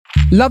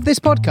Love this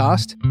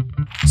podcast?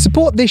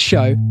 Support this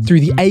show through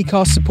the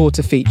Acast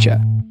supporter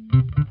feature.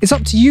 It's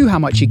up to you how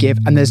much you give,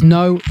 and there's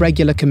no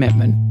regular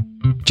commitment.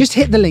 Just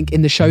hit the link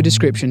in the show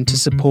description to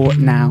support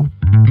now.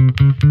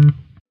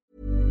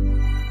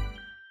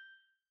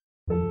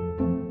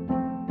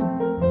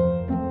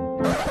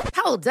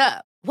 Hold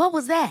up. What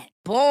was that?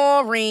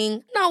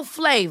 Boring. No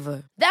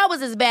flavor. That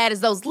was as bad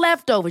as those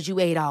leftovers you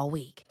ate all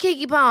week.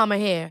 Keke Palmer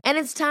here, and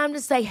it's time to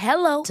say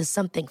hello to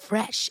something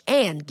fresh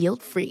and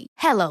guilt-free.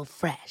 Hello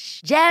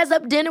Fresh. Jazz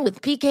up dinner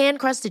with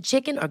pecan-crusted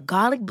chicken or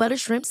garlic butter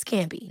shrimp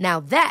scampi. Now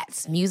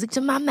that's music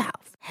to my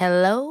mouth.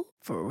 Hello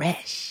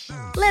Fresh.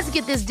 Let's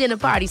get this dinner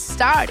party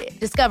started.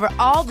 Discover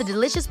all the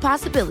delicious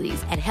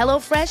possibilities at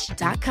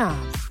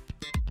hellofresh.com.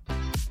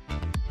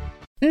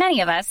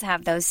 Many of us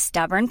have those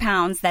stubborn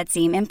pounds that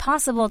seem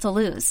impossible to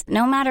lose,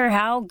 no matter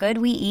how good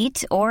we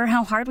eat or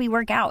how hard we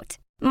work out.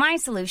 My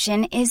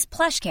solution is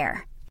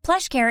PlushCare.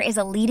 PlushCare is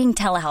a leading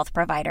telehealth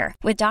provider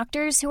with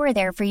doctors who are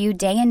there for you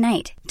day and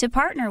night to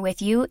partner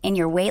with you in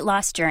your weight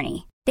loss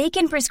journey. They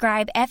can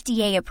prescribe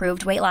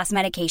FDA-approved weight loss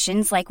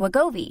medications like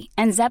Wegovy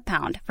and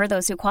Zepbound for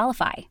those who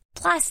qualify.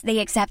 Plus, they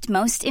accept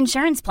most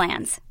insurance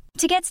plans.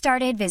 To get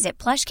started, visit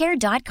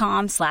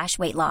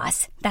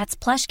plushcare.com/weightloss. That's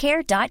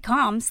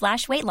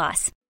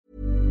plushcare.com/weightloss.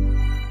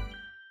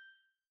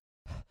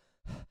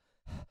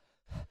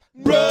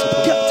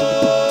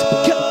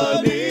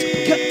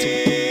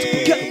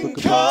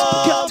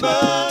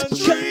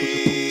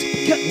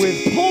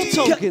 With Paul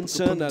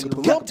Tonkinson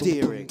and Rob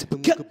Deering.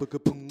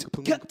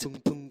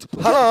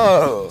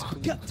 Hello.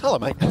 Hello,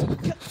 mate.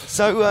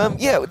 So, well,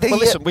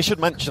 listen, we should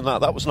mention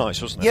that. That was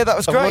nice, wasn't it? Yeah, that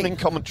was great. A running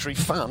commentary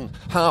fan,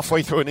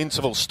 halfway through an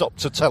interval, stopped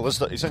to tell us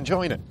that he's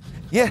enjoying it.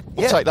 Yeah,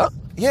 We'll take that.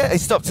 Yeah, he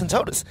stopped and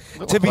told us.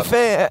 Well, To be well.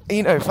 fair,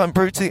 if I'm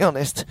brutally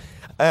honest,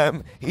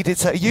 he did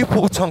say, "You,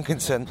 Paul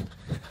Tonkinson,"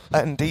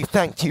 and he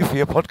thanked you for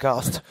your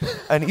podcast.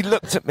 And he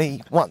looked at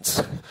me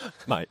once.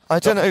 Mate. I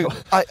don't know.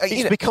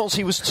 It's because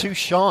he was too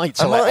shy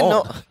to Am let I on.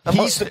 not- am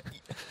I-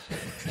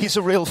 He's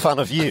a real fan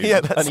of you, Yeah,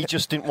 that's and he it.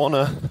 just didn't want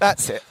to.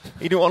 That's it.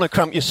 He didn't want to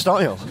cramp your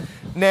style.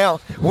 Now,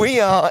 we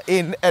are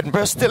in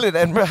Edinburgh, still in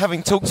Edinburgh,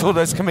 having talked to all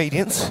those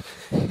comedians.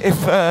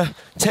 If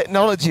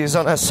technology is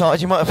on our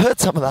side, you might have heard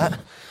some of that.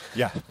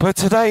 Yeah. But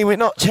today we're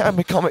not chatting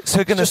with comics,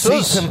 we're going to Just see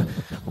us. some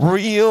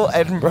real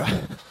Edinburgh.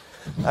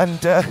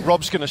 And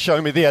Rob's going to show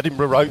me the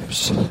Edinburgh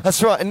ropes.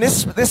 that's right, and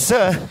this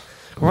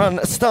run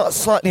starts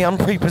slightly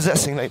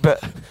unprepossessingly,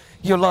 but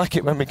you'll like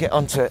it when we get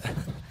onto it.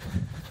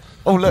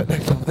 Oh look,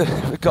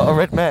 we've got a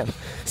red man.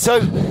 So,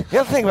 the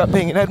other thing about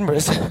being in Edinburgh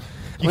is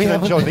You can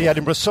enjoy the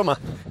Edinburgh summer.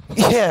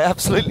 Yeah,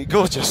 absolutely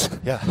gorgeous.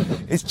 Yeah.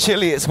 It's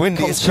chilly, it's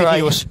windy, it's grey.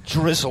 Continuous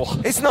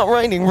drizzle. It's not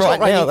raining It's right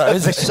not raining now, though, at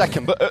is this it?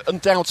 second, but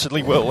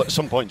undoubtedly will at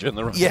some point during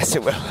the run. Yes,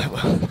 it will. It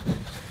will.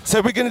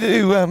 So we're going to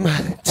do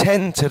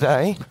 10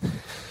 today,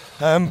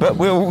 but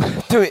we'll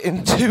do it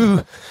in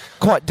 2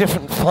 quite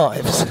different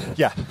 5s.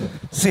 Yeah.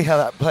 See how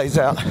that plays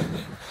out.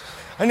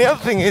 And the other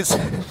thing is,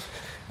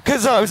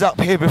 because I was up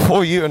here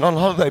before you and on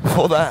holiday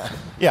before that,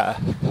 Yeah.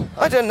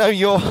 I don't know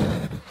your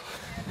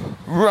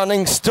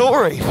running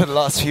story for the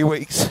last few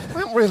weeks.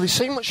 We haven't really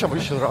seen much of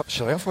each other,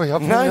 actually, have we?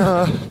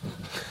 No.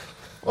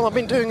 Well, I've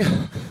been doing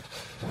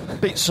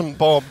bits and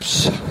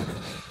bobs.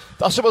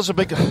 I suppose the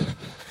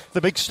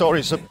big story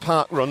is the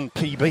Park Run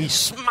PB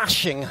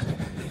smashing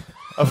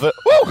of the...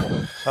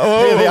 Woo!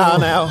 Oh. Here they are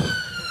now.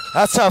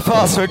 That's how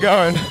fast we're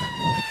going.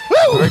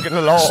 Woo! Rigging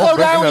along, Slow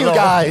down, rigging you along.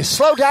 guys.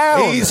 Slow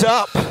down. Ease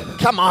up.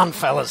 Come on,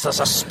 fellas. There's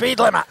a speed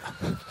limit.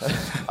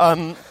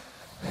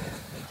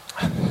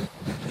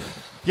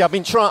 Yeah, I've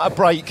been trying to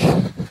break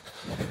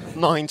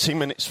 90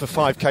 minutes for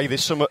 5k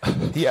this summer.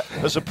 Yeah.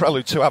 As a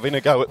prelude to having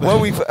a go at the... Well,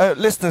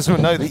 listeners will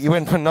know that you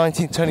went from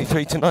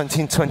 1923 to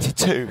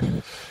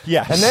 1922.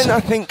 Yes. And then I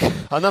think...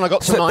 And then I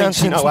got to slipped down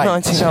 1908.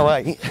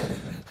 1908.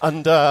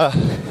 And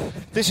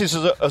this is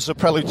as a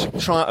prelude to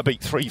trying to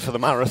beat 3 for the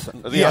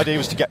marathon. The Yeah. idea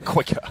was to get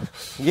quicker.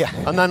 Yeah.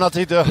 And then I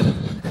did a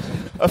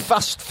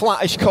fast,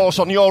 flattish course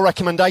on your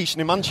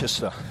recommendation in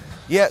Manchester.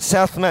 Yeah,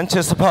 South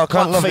Manchester Park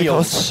Run, lovely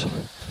course.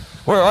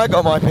 Where I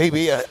got my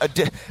PB,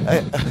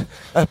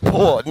 a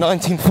poor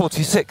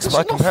 1946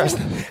 by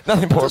comparison.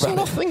 Nothing poor There's about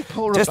nothing it.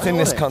 poor Just about in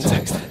this it.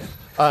 context.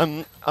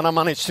 And I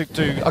managed to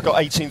do... I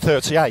got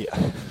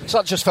 18:38. So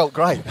that just felt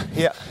great.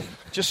 Yeah.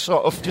 Just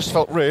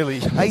felt really...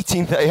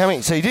 18:30. I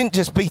mean, so you didn't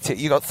just beat it,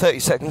 you got 30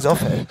 seconds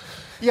off it.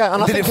 Yeah,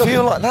 and I Did think... it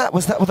feel like that?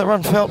 Was that what the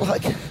run felt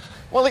like?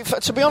 Well,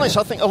 to be honest,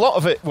 I think a lot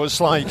of it was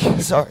like...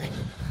 Sorry.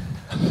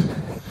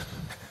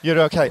 You're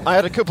okay. I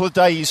had a couple of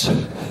days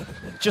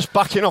just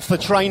backing off the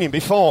training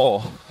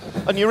before,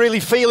 and you really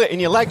feel it in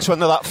your legs when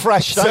they're that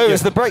fresh, don't So you? it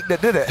was the break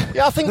that did it?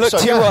 Yeah, I think Look, so,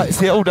 to your yeah. right, it's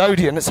the old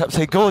Odeon. It's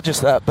absolutely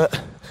gorgeous, that,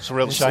 but... It's a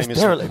real it's shame, just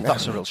isn't derelict it? now.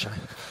 That's a real shame.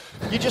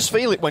 You just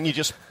feel it when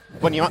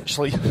you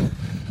actually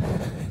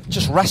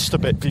just rest a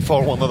bit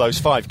before one of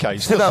those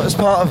 5Ks. So that was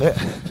part of it.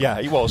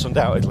 Yeah, he was,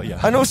 undoubtedly, yeah.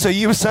 And also,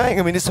 you were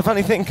saying, I mean, it's a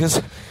funny thing,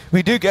 because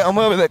we do get on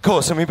well with that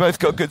course, and we both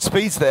got good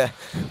speeds there.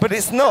 But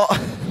it's not...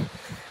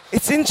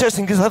 It's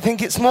interesting, because I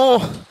think it's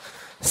more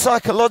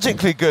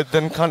psychologically good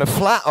than kind of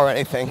flat or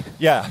anything.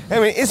 Yeah. I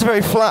mean, it's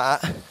very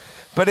flat,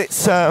 But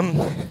it's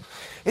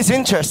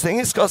interesting.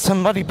 It's got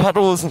some muddy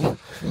puddles and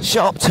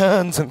sharp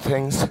turns and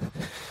things.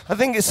 I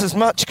think it's as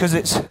much because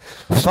it's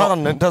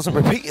fun and doesn't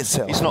repeat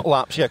itself. It's not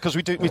laps, yeah, because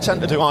we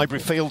tend to do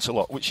Highbury Fields a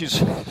lot, which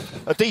is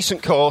a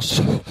decent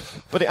course,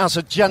 but it has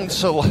a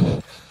gentle,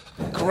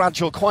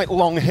 gradual, quite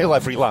long hill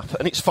every lap,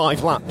 and it's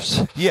 5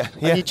 laps. Yeah.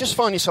 And you just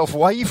find yourself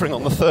wavering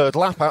on the 3rd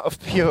lap out of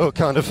pure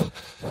kind of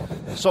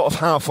sort of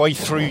halfway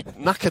through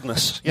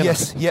knackeredness. You know?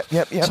 Yes, yep.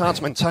 It's hard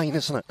to maintain,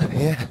 isn't it?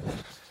 Yeah.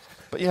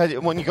 But yeah,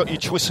 when you've got your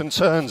twists and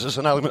turns, there's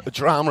an element of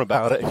drama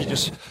about it. If you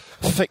just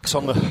fix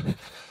on the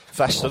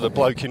vest of the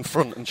bloke in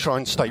front and try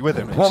and stay with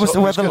him. What was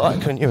the weather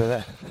like when you were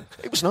there?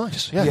 It was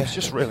nice, yeah. It was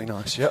just really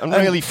nice, yeah. And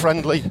really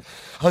friendly.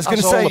 I was going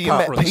to say, you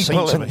met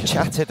people and and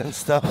chatted and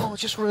stuff. Oh,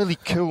 just really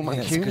cool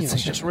Mancunians,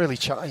 just really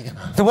chatty, you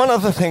know. The one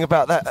other thing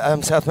about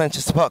that South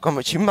Manchester Park Run,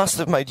 which you must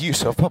have made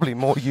use of, probably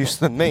more use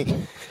than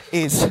me,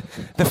 is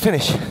the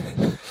finish.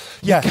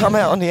 Yeah. You come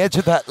out on the edge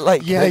of that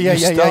lake. Yeah.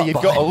 You've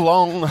got a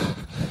long...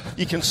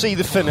 You can see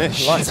the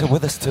finish. Lights are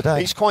with us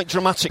today. It's quite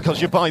dramatic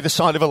because you're by the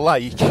side of a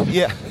lake.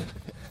 Yeah.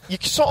 You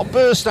sort of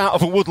burst out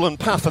of a woodland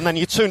path and then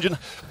you turned.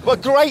 The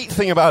great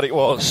thing about it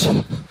was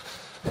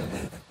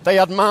they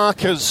had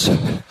markers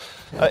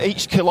at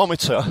each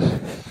kilometre.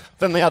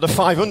 Then they had a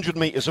 500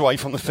 metres away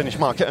from the finish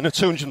marker and a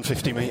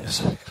 250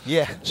 metres.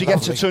 Yeah. So you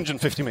get to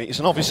 250 metres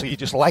and obviously you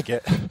just leg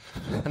it,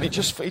 and it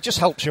just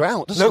helps you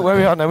out, doesn't it? Look where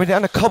we are now. We're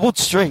down a cobbled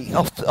street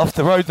off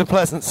the road to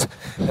Pleasance.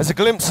 There's a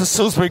glimpse of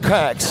Salisbury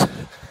Crags,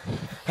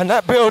 and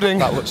that building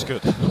that looks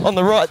good on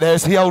the right there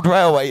is the old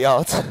railway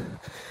yard.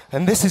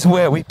 And this is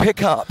where we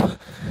pick up.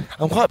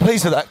 I'm quite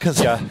pleased with that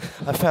because I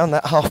found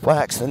that half by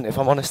accident, if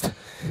I'm honest.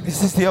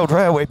 This is the old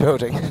railway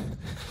building.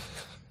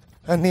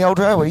 And the old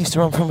railway used to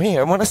run from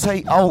here. And when I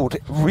say old,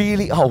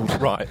 really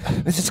old. Right.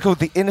 This is called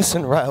the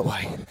Innocent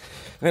Railway.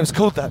 And it was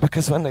called that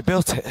because when they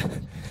built it,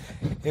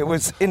 it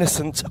was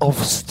innocent of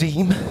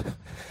steam.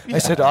 They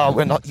said,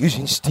 we're not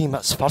using steam,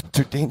 that's far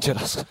too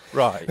dangerous.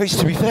 Right. Which,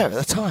 to be fair, at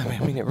the time,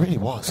 I mean, it really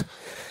was.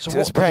 So it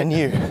was brand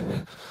new.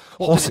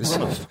 Horses.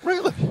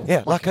 Really?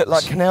 Yeah, like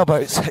canal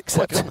boats,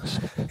 except.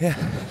 Yeah.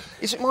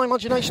 Is it my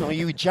imagination, or are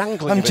you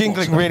jangling? I'm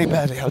jingling really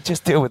badly. I'll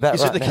just deal with that.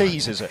 Is right it the now.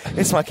 keys? Is it?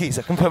 It's my keys.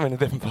 I can put them in a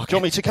different pocket. Do you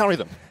want me to carry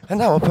them?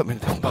 No, I'll put them in a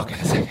different pocket.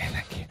 Okay,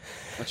 thank you.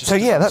 So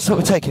yeah, that's what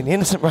we're taking. The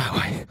Innocent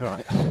Railway.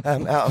 Right.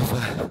 Out of.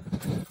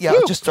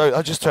 I just throw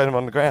them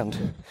on the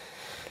ground.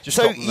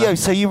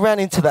 So you ran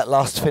into that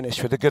last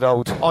finish with a good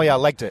old. Oh yeah, I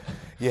legged it.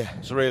 Yeah.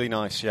 It's really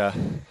nice. Yeah.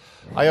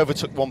 I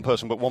overtook one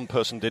person, but one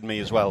person did me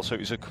as well, so it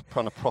was a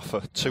kind of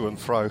proper to and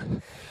fro.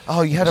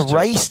 Oh, you had a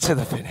race to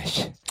the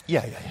finish?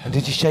 Yeah. And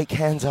did you shake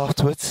hands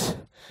afterwards?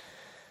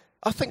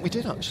 I think we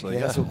did, actually.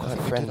 Yeah, it's all quite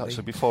friendly. We did,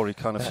 actually, before he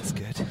kind of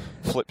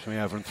flipped me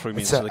over and threw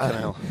me into the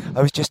canal.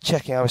 I was just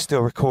checking I was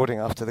still recording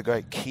after the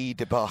great key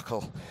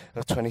debacle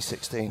of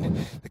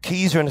 2016. The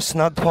keys are in a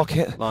snug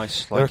pocket.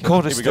 Nice. The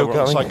recorder's still going.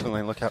 On the cycling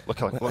lane. Look out.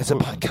 There's a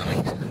bike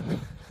coming.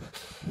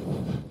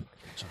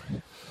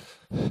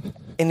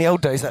 In the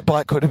old days, that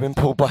bike could have been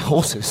pulled by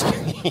horses.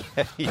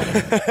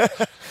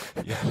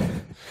 Yeah.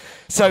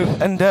 So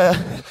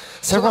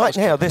right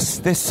now,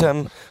 this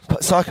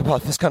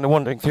psychopath is kind of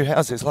wandering through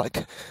houses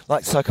like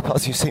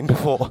psychopaths you've seen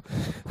before.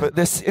 But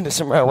this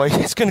Innocent Railway,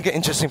 it's going to get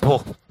interesting,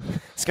 Paul.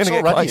 It's going to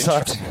get quite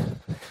exciting.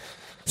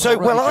 So,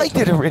 I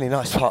did a really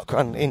nice park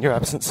run in your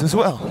absence as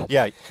well.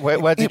 Yeah, where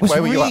were you at? It was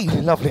really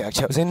lovely,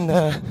 actually. I was in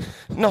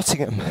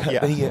Nottingham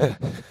at the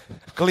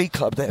Glee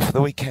Club there for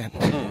the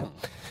weekend.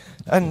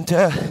 And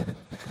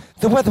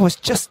the weather was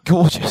just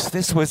gorgeous.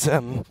 This was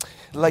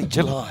late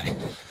July.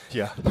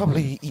 Yeah.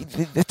 Probably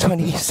the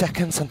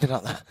 22nd, something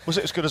like that. Was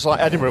it as good as like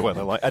Edinburgh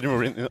weather, like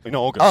Edinburgh in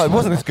August? Oh, it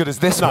wasn't as good as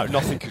this one. No,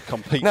 nothing could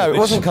compete. No, with it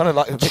wasn't kind of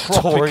like a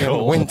Victorian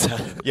tropical winter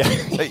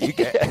that you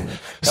get.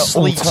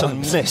 Sleet and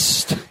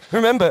mist.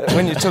 Remember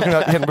when you're talking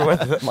about the Edinburgh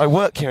weather that my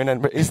work here in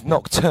Edinburgh is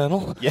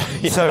nocturnal. Yeah.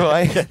 So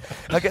I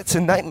get to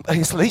name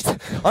at least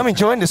I'm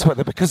enjoying this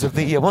weather because of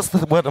the what's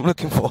the word I'm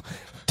looking for?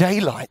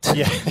 Daylight.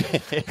 Yeah.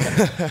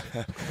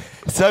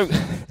 So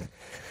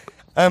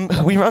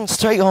we run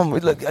straight on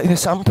with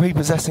this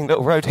unprepossessing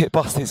little road hit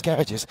past these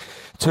garages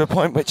to a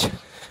point which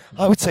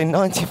I would say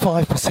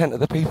 95% of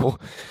the people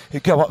who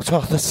go up to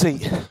Arthur's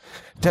Seat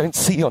don't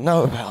see or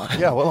know about.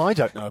 Yeah, well, I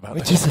don't know about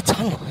which is a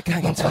tunnel. We're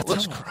going into a tunnel.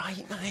 Looks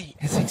great, mate.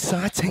 It's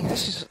exciting.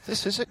 This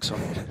is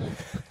exciting.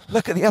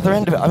 Look at the other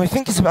end of it. I mean, I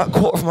think it's about a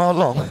quarter of a mile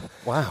long.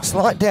 Wow.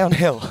 Slight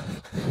downhill.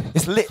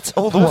 It's lit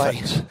all the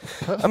way.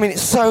 I mean,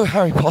 it's so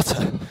Harry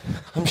Potter.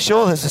 I'm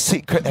sure there's a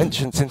secret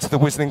entrance into the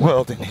Wizarding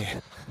World in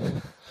here.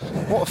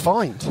 What a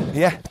find.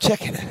 Yeah,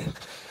 check it.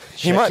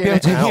 You might be able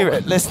to hear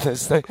it,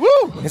 listeners.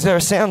 Woo! Is there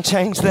a sound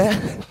change there?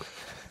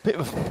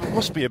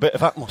 Must be a bit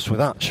of atmos with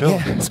that, sure.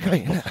 Yeah, it's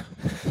great, isn't it?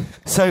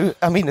 So,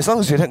 I mean, as long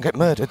as we don't get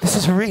murdered, this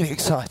is really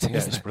exciting,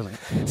 isn't it? It's brilliant.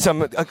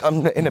 So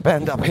I'm in a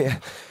band up here,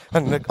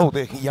 and all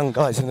the young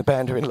guys in the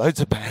band are in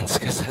loads of bands,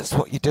 because that's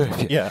what you do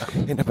if you're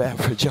in a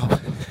band for a job.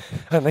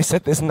 And they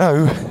said there's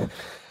no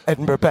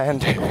Edinburgh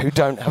band who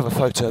don't have a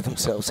photo of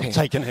themselves here.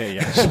 Taken here,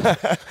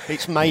 yes.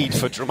 It's made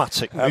for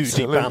dramatic,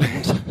 moody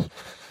band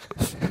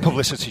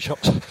publicity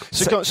shots.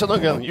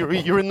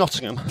 You're in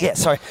Nottingham. Yeah,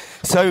 sorry.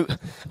 So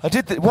I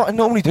did what I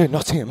normally do in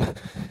Nottingham.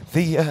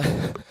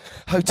 The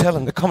hotel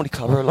and the comedy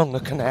club are along the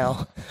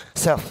canal,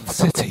 south of the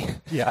city.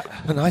 Yeah.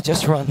 And I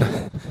just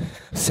run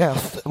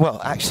south.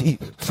 Well, actually,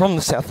 from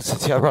the south of the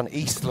city, I run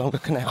east along the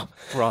canal.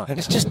 Right. And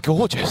it's just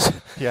gorgeous.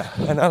 Yeah.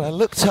 And I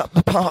looked up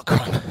the park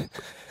run,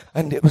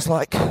 and it was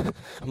like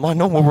my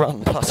normal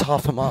run plus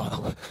half a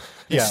mile.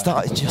 It Yeah.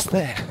 started just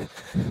there.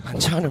 I'm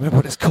trying to remember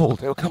what it's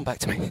called. It'll come back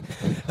to me.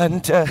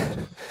 And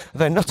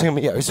the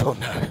Nottinghamers will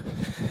know.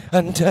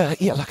 And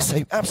yeah, like I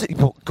say,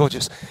 absolutely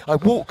gorgeous. I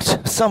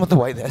walked some of the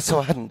way there,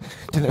 so didn't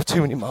have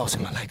too many miles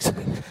in my legs.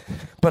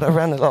 But I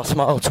ran the last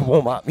mile to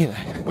warm up, you know.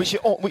 Which you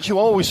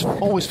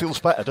always feels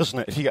better, doesn't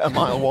it? If you get a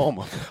mile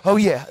warmer. Oh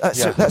yeah,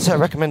 that's our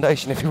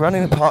recommendation. If you're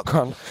running a park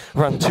run,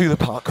 run to the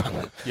park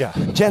run. Yeah.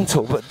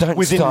 Gentle, but don't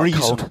Within start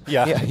reason. cold.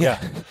 Yeah.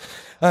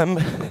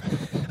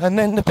 And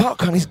then the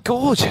park run is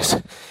gorgeous.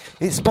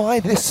 It's by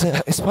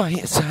Beeston.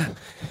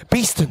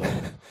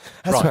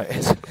 That's Right. where it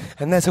is.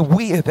 And there's a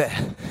weir there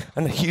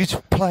and a huge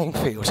playing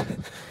field.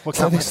 Well,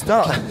 So can't they we-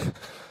 start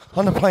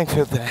on the playing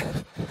field there.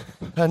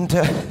 And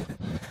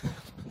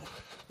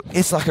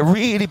it's like a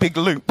really big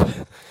loop.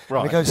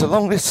 Right. And it goes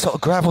along this sort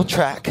of gravel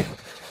track,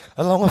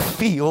 along a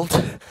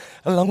field,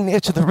 along the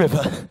edge of the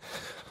river,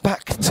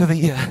 back to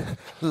the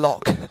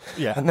lock.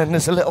 Yeah. And then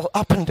there's a little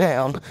up and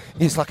down,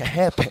 is like a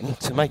hairpin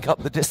to make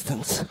up the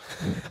distance.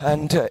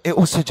 And it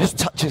also just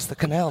touches the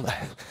canal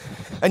there.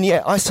 And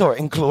yeah, I saw it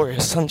in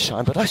glorious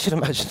sunshine, but I should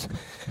imagine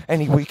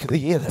any week of the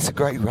year that's a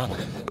great run.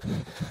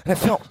 And it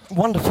felt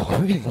wonderful. I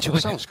really enjoyed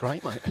it. Sounds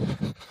great, mate.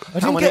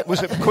 didn't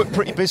Was it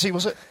pretty busy?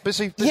 Was it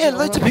busy? Yeah,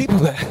 loads of people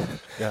there.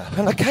 Yeah.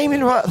 And I came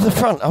in right at the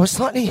front.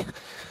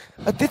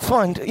 I did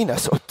find, you know,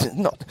 sort of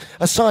not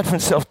aside from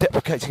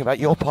self-deprecating about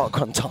your park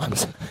run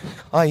times,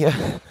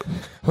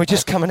 we're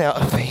just coming out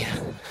of the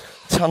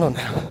tunnel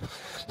now.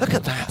 Look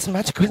at that! It's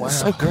magical. Wow. It's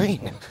so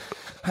green.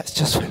 That's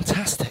just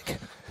fantastic.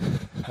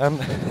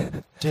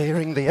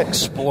 Daring the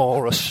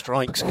explorer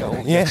strikes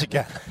gold Yeah, yet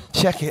again.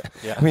 check it.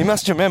 Yeah. We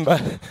must remember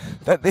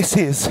that this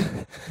is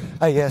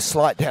a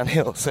slight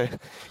downhill, so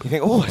you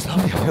think, oh, it's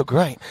lovely, I feel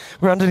great.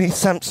 We're underneath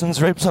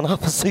Samson's Ribs on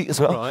Upper Seat as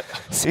well. Right.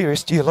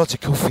 Serious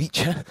geological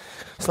feature.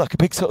 It's like a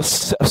big sort of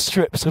set of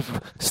strips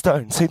of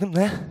stone. See them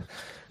there?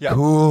 Yeah.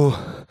 Cool.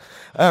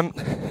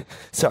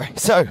 Sorry.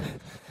 So,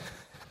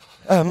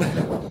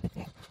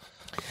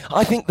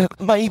 I think that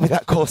maybe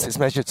that course is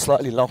measured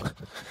slightly long.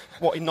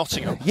 What, in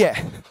Nottingham? Yeah.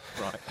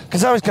 Right.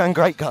 Because I was going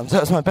great guns.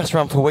 That was my best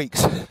run for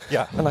weeks.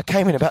 Yeah. And I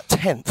came in about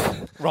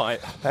 10th. Right.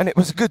 And it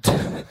was good.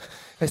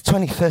 It's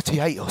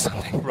 20:38 or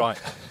something. Right.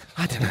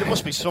 I don't know. There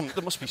must be some.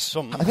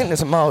 I think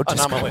there's a mild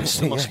anomalies. discrepancy.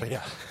 There must be,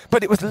 yeah.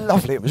 But it was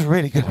lovely. It was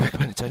really good. I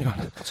recommend it to anyone.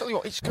 I'll tell you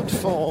what, it's good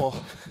for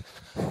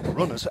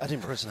runners at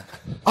Edinburgh, isn't it?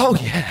 Oh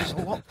yeah. There's a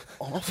lot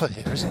on offer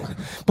here, isn't there?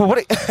 But what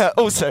it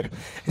also,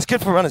 it's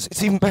good for runners.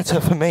 It's even better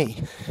for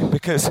me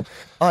because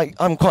I've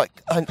done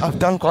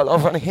quite a lot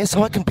of running here,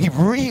 so I can be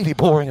really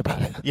boring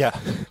about it. Yeah.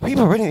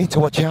 People really need to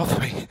watch out for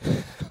me.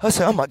 I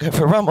say I might go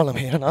for a run while I'm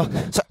here, and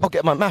I'll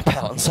get my map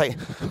out and say,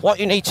 what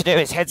you need to do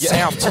is head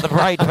south to the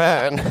Braid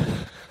Burn.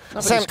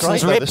 But Samson's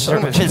it's great, Ribs though.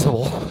 are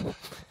invisible.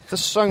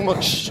 There's so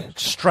much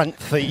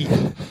strengthy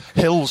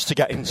hills to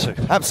get into.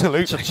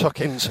 Absolutely. To tuck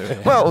into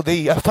here. Well,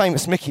 the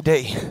famous Mickey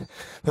D,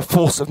 the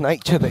force of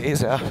nature that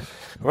is our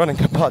running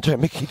compadre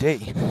Mickey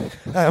D,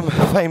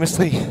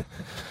 famously,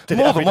 Did it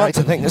more every than once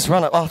day, I think, has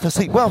run up Arthur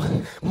Seat.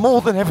 Well, more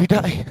than every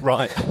day.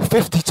 Right.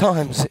 50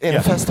 times in Yeah.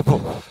 a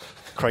festival.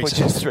 Crazy. Which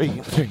is three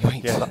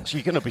weeks. Yeah,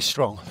 you're going to be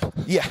strong.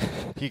 Yeah,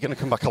 You're going to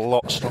come back a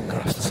lot stronger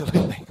after.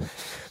 absolutely.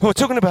 Well, we're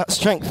talking about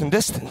strength and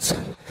distance.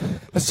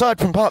 Aside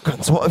from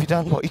parkruns, what have you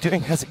done? What are you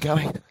doing? How's it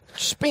going?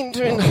 Just been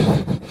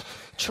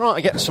trying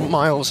to get some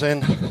miles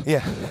in.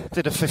 Yeah,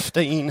 Did a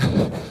 15.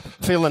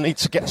 Feel I need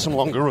to get some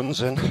longer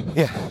runs in.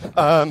 yeah.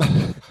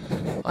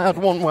 I had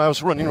one where I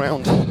was running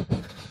around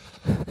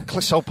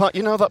Clissold Park.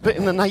 You know that bit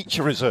in the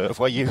nature reserve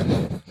where you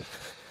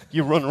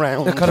run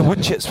round? The kind of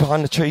wood chips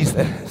behind the trees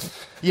there.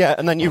 Yeah,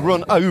 and then you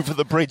run over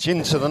the bridge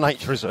into the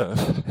nature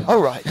reserve.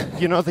 Oh, right.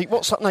 You know,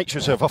 what's that nature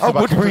reserve off Oh, the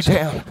back of Woodbury Clissold?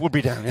 Down.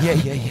 Woodbury Down, Yeah,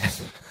 yeah, yeah.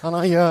 And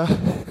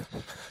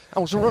I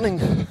was running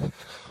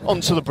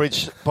onto the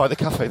bridge by the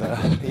cafe there,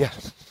 Yeah,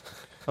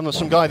 and there's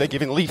some guy there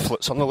giving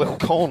leaflets on the little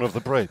corner of the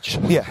bridge.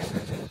 yeah.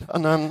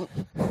 And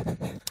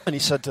he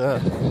said,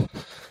 do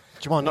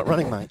you mind not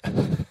running, mate?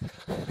 And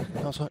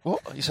I was like, what?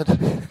 He said,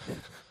 do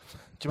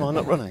you mind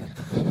not running?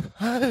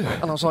 Oh,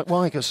 And I was like,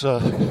 why? Because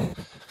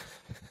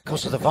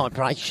of the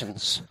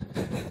vibrations,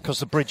 because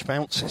the bridge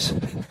bounces.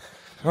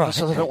 I right.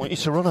 said, I don't want you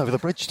to run over the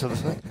bridge to the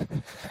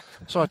thing.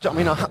 So I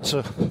had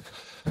to.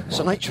 It's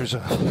a nature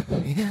reserve,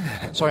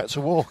 Yeah. so I had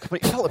to walk.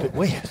 But it felt a bit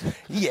weird.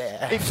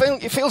 Yeah. It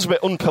feels a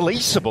bit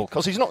unpoliceable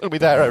because he's not going to be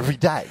there every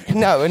day.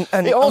 No,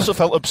 and It also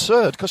felt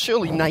absurd because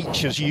surely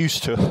nature's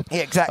used to Yeah,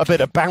 exactly. a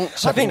bit of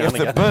bounce. I every think now if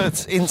and the again.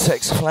 birds,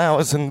 insects,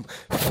 flowers, and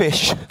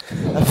fish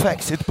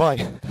affected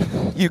by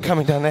you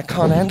coming down there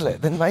can't handle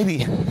it, then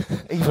maybe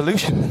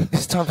evolution,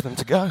 it's time for them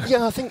to go.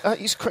 Yeah, I think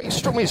it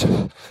struck me as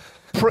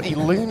pretty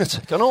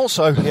lunatic. And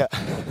also, Yeah.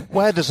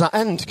 where does that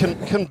end?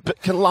 Can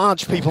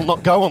large people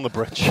not go on the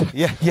bridge?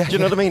 Yeah. Do you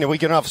know what I mean? Are we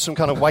going to have some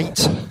kind of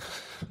weight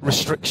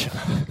restriction?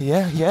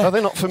 Yeah. Are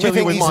they not Do you familiar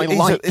think with my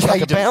light it's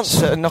like a cadence?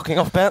 bouncer knocking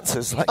off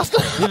bouncers? Like,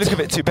 you look a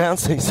bit too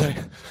bouncy, so...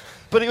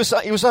 But it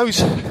was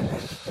those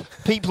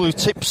people who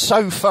tip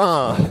so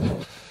far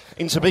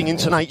into being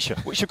into nature,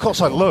 which of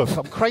course I love.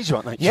 I'm crazy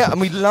about nature. Yeah, and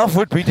we love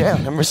Woodbury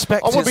Down and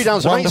respect Woodbury its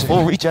Down's wonderful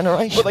amazing.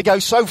 regeneration. But they go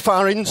so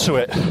far into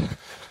it,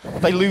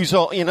 they lose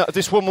all. You know,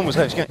 this woman was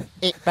there, she was going,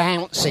 "It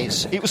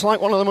bounces." It was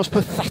like one of the most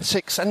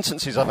pathetic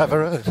sentences I've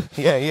ever heard.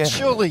 Yeah.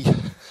 Surely.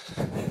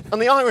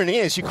 And the irony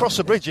is, you cross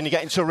a bridge and you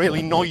get into a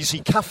really noisy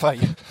cafe.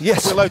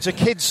 Yes. With loads of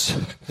kids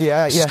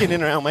Yeah.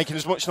 skinning around, making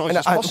as much noise And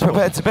as I'm possible.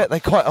 prepared to bet they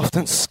quite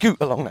often scoot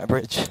along that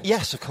bridge.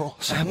 Yes, of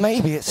course.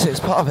 Maybe it's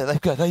part of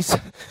it. These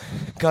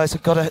guys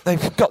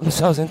they've got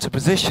themselves into a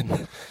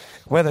position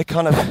where they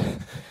kind of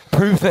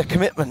prove their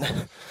commitment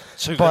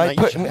To by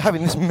the nature.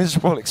 having this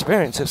miserable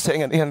experience of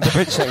sitting at the end of the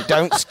bridge saying,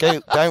 "Don't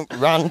scoot, don't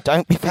run,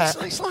 don't be fat."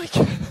 It's like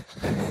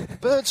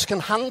birds can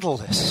handle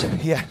this,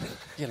 Yeah,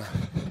 you know.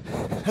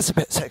 that's a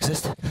bit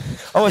sexist.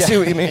 Oh, I see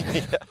what you mean.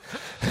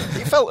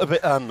 It felt a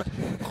bit.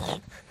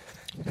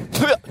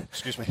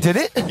 Excuse me. Did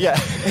it? Yeah.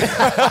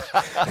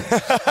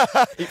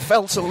 It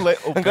felt a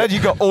little. I'm glad you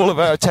got all of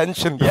our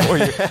attention before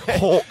you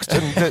hawked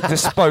and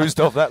disposed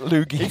of that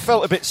loogie. It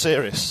felt a bit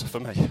serious for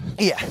me,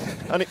 Yeah.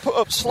 and it put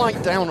up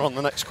slight downer on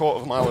the next quarter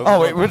of a mile.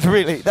 Oh, it would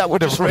really. That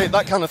would have. Just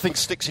that kind of thing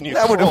sticks in your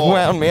That would have craw.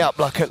 wound me up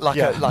like a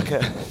Yeah.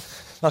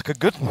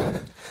 good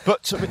one.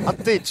 But I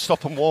did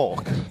stop and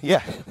walk.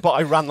 Yeah. But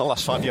I ran the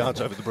last 5 yards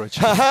over the bridge.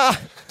 Ha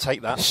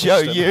Take that.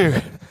 Show system.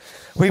 you.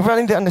 We're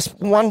running down this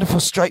wonderful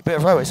straight bit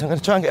of roadway, so I'm going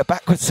to try and get a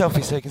backwards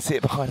selfie so you can see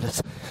it behind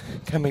us.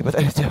 Can we? But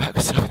let's do a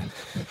backwards selfie.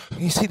 Can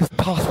you see the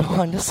path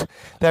behind us?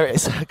 There it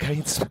is. Okay,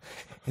 it's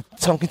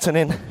Tonkinson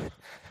in.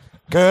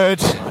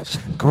 Good.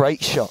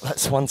 Great shot.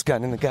 That's one's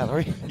going in the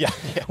gallery. Yeah.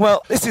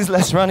 Well, this is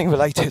less running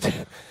related,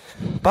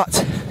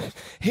 but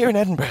here in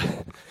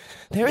Edinburgh,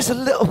 there is a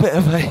little bit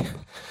of a...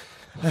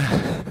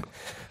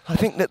 I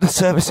think that the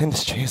service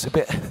industry is a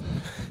bit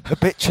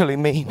habitually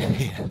mean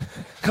here.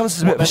 Comes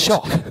as a bit of a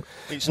shock.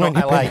 It's when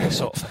not you LA pick-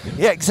 sort of thing.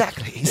 Yeah,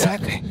 exactly.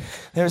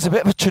 There is a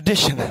bit of a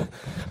tradition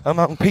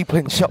among people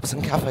in shops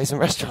and cafes and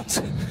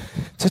restaurants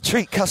to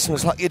treat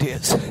customers like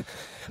idiots.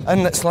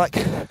 And that's what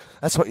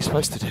you're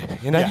supposed to do,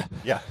 you know?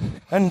 Yeah.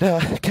 And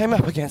came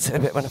up against it a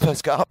bit when I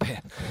first got up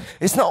here.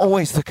 It's not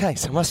always the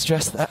case, I must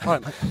stress that. All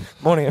right, mate.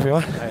 Morning,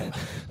 everyone.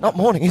 Not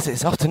morning, is it?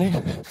 It's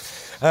afternoon.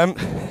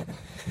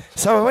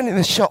 So I went in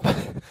the shop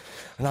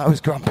and I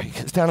was grumpy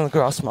because it's down on the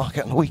grass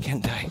market on a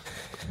weekend day.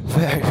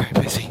 Very, very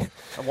busy.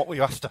 And what were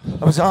you after?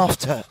 I was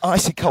after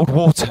icy cold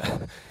water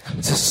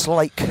to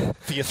slake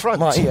For your throat?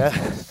 my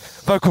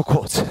vocal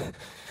cords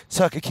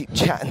so I could keep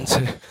chatting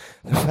to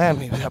the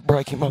family without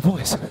breaking my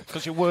voice.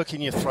 Because you're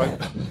working your throat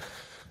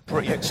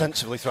pretty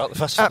extensively throughout the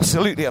festival.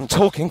 Absolutely, I'm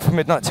talking from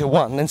midnight till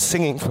 1 and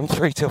singing from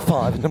 3 till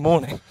 5 in the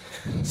morning.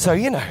 So,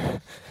 you know,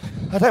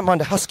 I don't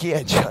mind a husky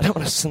edge. I don't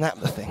want to snap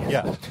the thing.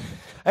 Yeah.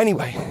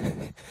 Anyway,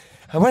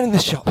 I went in the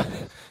shop.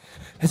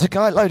 There's a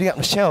guy loading up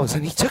the shelves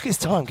and he took his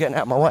time getting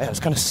out of my way. I was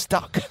kind of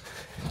stuck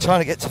trying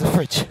to get to the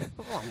fridge.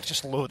 Oh, I'm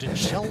just loading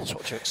shells.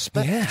 What do you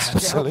expect? Yeah,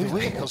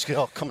 absolutely. Because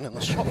you're coming in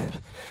the shop.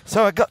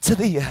 So I got to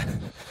the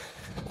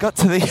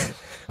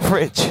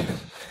fridge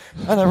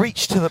and I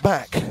reached to the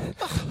back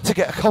to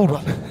get a cold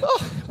one,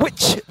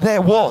 which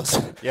there was.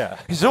 Yeah.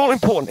 It's all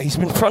important. He's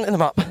been fronting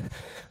them up.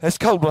 There's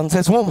cold ones,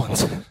 there's warm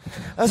ones.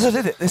 As I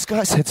did it, this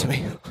guy said to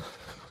me,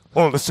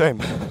 all the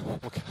same.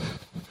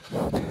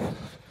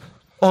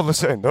 All the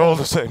same, they're all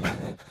the same.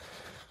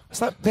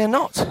 It's like, they're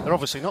not. They're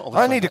obviously not all the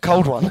I same. need a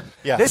cold one.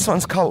 Yeah. This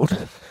one's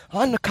cold.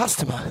 I'm the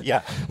customer.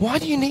 Yeah. Why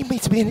do you need me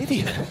to be an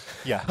idiot?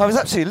 Yeah. I was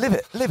absolutely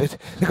livid.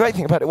 The great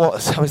thing about it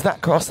was I was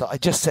that cross that I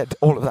just said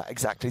all of that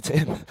exactly to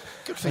him.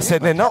 Good for I you,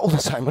 said, mate. they're not all the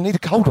same. I need a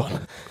cold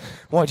one.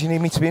 Why do you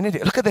need me to be an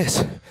idiot? Look at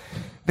this.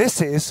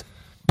 This is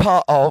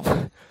part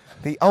of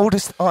the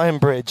oldest iron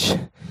bridge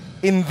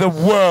in the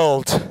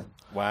world.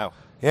 Wow.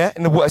 Yeah,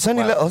 in the world. It's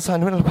only Wow. little. It's in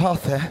the middle of the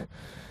path there.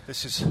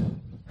 This is...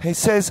 It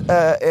says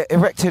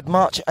erected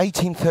March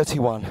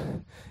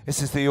 1831.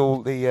 This is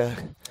the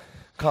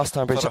cast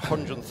iron bridge. For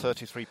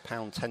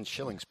 £133, 10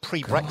 shillings,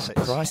 pre-Brexit.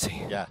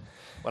 Pricey. Yeah,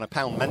 when a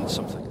pound meant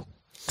something.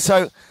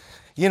 So,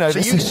 you know, So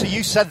this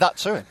you said that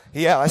to him?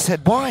 yeah, I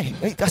said, why?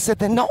 I said,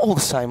 they're not all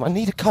the same. I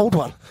need a cold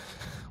one.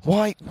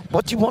 Why?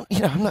 What do you want? You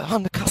know,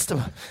 I'm the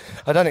customer.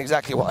 I don't know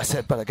exactly what I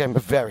said, but I gave him a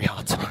very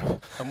hard time.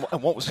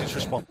 And what was his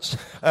response?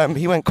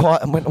 He went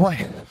quiet and went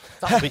away.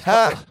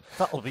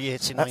 That'll be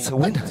 89 That's a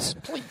win. pence,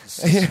 please.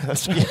 Yeah,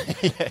 that's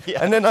right.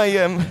 yeah. And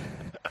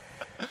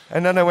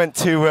then I went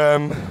to.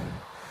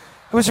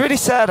 It was really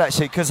sad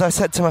actually because I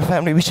said to my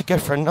family we should go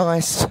for a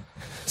nice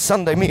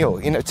Sunday meal,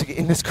 you know, to get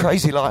in this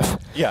crazy life.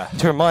 Yeah.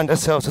 To remind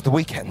ourselves of the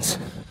weekends.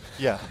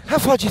 Yeah. How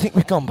far do you think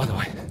we've gone, by the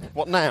way?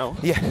 What now?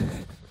 Yeah.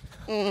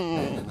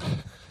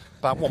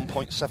 About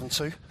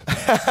 1.72.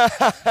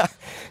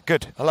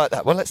 Good. I like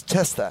that. Well, let's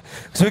test that.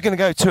 So we're going to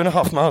go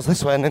 2.5 miles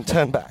this way and then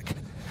turn back.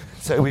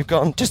 So we've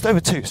gone just over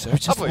 2, so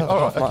just Have we? another All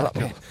half right, mile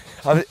okay,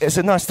 up here. It's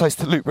a nice place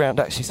to loop round,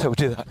 actually, so we'll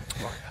do that.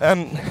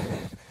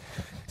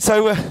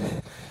 So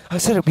I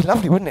said it'd be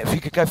lovely, wouldn't it, if we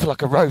could go for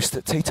like a roast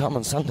at tea time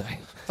on Sunday.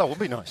 That would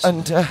be nice.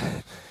 And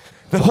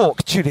the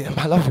hawk, Julia,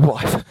 my lovely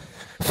wife,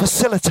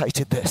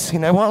 facilitated this. You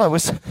know, while I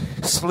was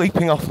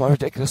sleeping off my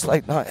ridiculous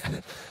late night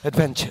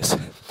adventures,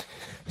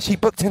 she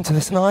booked into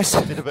this nice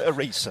Did a bit of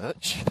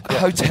research.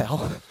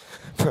 hotel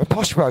for a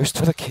posh roast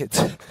for the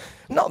kids.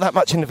 Not that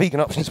much in the vegan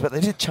options, but they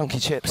did chunky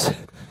chips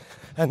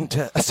and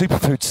a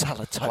superfood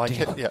salad type Like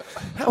deal. it, yeah.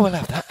 Oh, we'll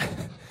have that.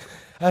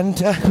 And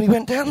we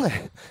went down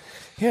there.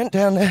 He went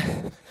down there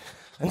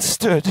and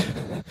stood.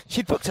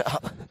 She'd booked it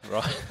up.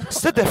 Right.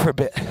 Stood there for a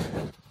bit.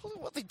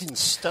 What they did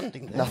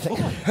standing there? Nothing.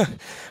 for?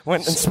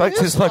 Went and spoke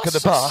to this bloke at the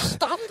bar.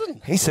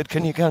 Standing. He said,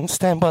 "Can you go and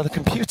stand by the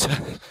computer?"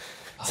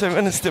 So I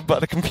went and stood by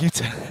the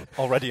computer.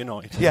 Already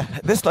annoyed. Yeah,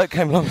 this bloke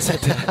came along and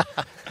said,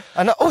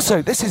 and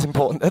also, this is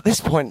important, at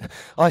this point,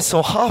 I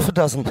saw half a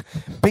dozen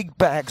big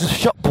bags of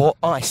shop-bought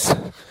ice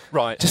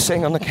Right. just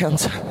sitting on the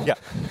counter. Yeah.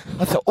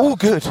 I thought, all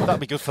good. That'd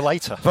be good for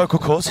later. Vocal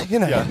cords, you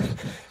know. Yeah.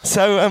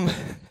 So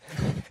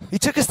he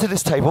took us to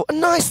this table, a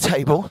nice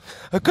table,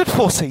 a good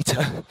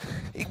 4-seater.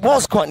 It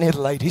was quite near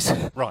the ladies.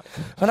 Right.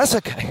 And that's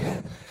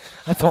okay.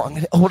 I thought, I'm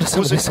going to order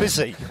some Was of it this.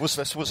 busy? Was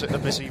it a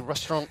busy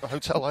restaurant, a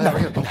hotel No,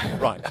 area? no.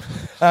 Right.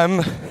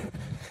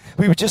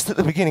 We were just at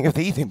the beginning of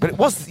the evening, but it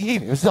was the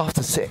evening, it was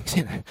after 6,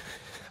 you know.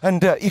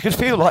 And you could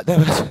feel like there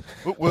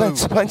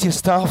was plenty of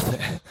staff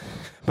there,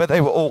 but they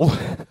were all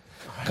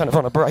kind of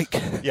on a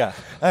break. Yeah.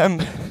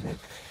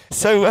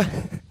 So I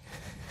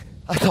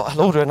thought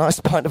I'll order a nice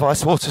pint of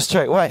ice water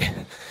straight away.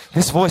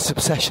 This voice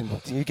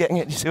obsession, are you getting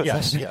it? You see what's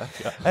Yes, happening?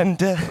 yeah.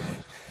 And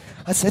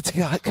I said to the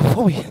guy,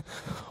 before we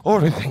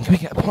order anything, can we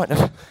get a pint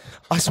of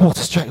ice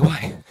water straight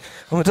away?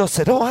 And the dog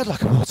said, "Oh, I'd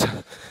like a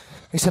water."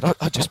 He said,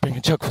 I'll just bring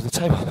a jug for the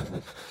table.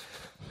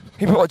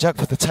 He brought a jug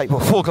for the table,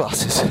 4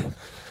 glasses,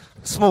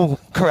 small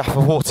carafe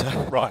of water.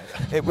 Right.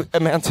 It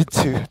amounted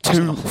to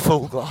 2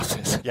 full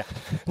glasses. Yeah.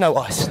 No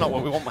ice. It's not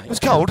what we want, mate. It was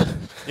cold.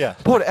 Yeah.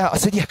 Poured it out. I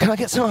said, "Yeah, can I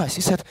get some ice?"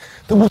 He said,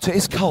 "The water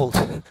is cold."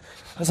 I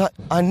was like,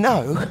 "I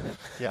know.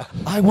 Yeah.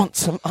 I want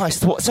some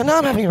iced water." So now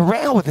I'm having a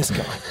row with this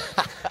guy.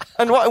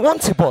 And what I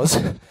wanted was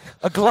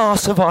a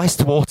glass of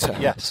iced water.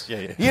 Yes.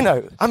 Yeah. You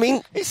know, I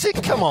mean, He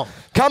said, "Come on."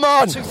 come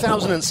on.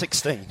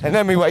 2016. And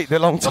then we waited a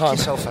long Knock time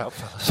yourself out,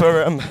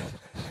 fellas.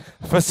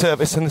 for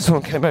service, and this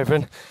one came over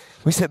and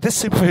we said,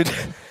 "This superfood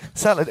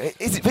salad,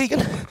 is it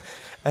vegan?"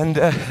 And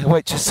the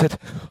waitress said,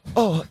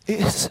 "Oh,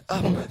 it's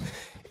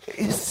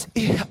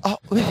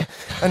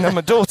and then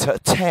my daughter,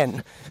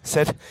 10,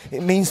 said,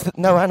 "It means that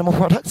no animal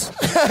products."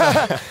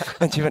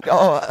 And she went,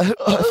 "Oh,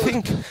 I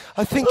think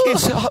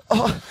it's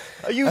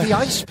Are you the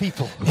ice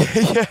people?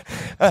 yeah.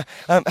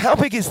 How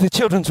big is the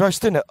children's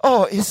roast dinner?"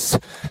 "Oh, it's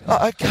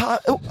I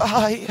can't.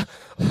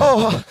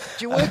 Oh,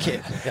 Do you work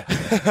it?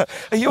 Yeah.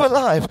 are you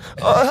alive?"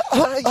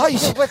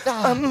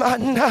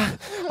 No.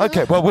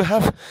 Okay, well, we'll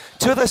have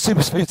 2 of those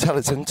superfood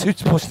salads and 2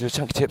 portions of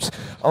chunky chips.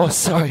 "Oh,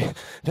 sorry,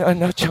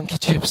 no chunky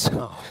chips."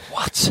 Oh,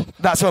 what?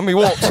 That's when we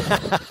walked.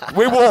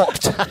 We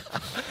walked.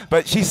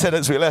 But she said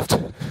as we left,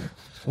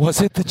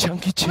 "Was it the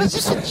chunky chips?"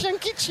 Was it the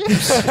chunky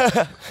chips?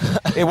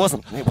 It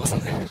wasn't. It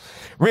wasn't.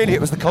 Really, it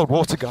was the cold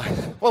water guy.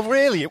 Well,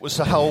 really, it was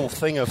the whole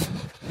thing of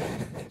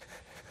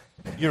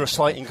you're a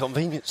slight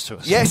inconvenience to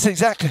us. Yes,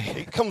 exactly.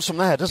 It comes from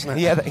there, doesn't it?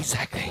 Yeah,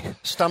 exactly.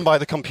 Stand by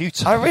the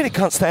computer. I really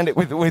can't stand it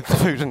with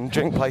food and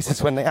drink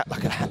places when they act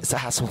like it's a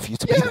hassle for you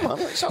to be Yeah, there. man,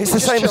 exactly, It's the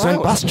just same as chill when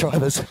out. bus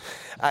drivers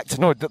act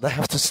annoyed that they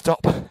have to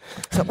stop.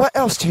 So what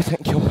else do you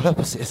think your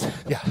purpose is?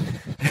 Yeah.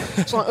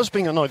 It's like us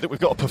being annoyed that we've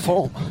got to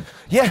perform.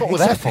 Yeah, That's what we're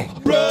there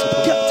exactly. for.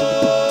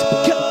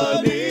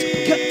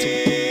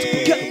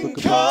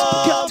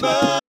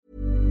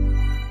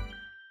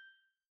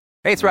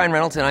 Hey, it's Ryan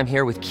Reynolds, and I'm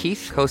here with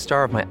Keith,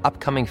 co-star of my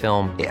upcoming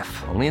film,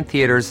 If, only in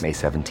theaters May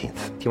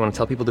 17th. Do you want to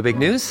tell people the big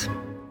news?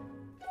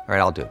 All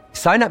right, I'll do it.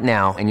 Sign up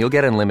now and you'll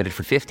get unlimited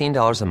for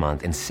 $15 a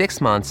month and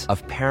 6 months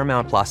of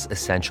Paramount Plus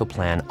Essential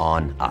Plan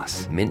on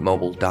us.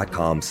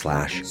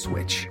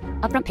 MintMobile.com/switch.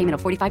 Upfront payment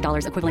of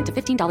 $45 equivalent to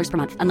 $15 per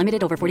month.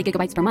 Unlimited over 40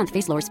 gigabytes per month.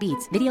 Face lower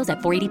speeds. Videos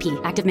at 480p.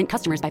 Active Mint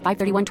customers by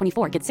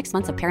 531.24 get 6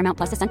 months of Paramount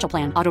Plus Essential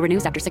Plan. Auto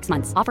renews after 6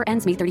 months. Offer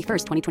ends May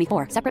 31st,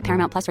 2024. Separate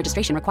Paramount Plus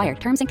registration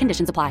required. Terms and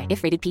conditions apply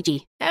if rated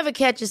PG. Ever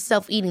catch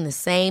yourself eating the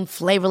same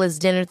flavorless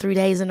dinner 3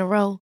 days in a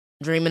row?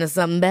 Dreaming of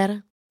something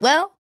better?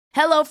 Well,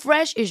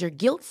 HelloFresh is your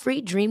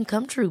guilt-free dream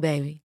come true,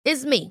 baby.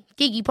 It's me,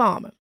 Keke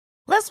Palmer.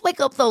 Let's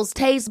wake up those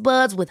taste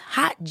buds with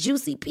hot,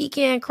 juicy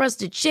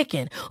pecan-crusted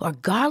chicken or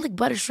garlic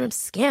butter shrimp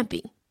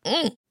scampi.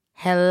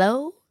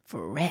 Hello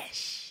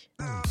Fresh.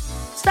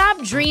 Stop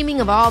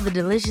dreaming of all the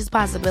delicious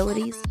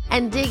possibilities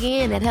and dig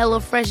in at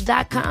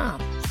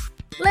HelloFresh.com.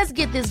 Let's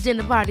get this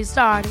dinner party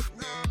started.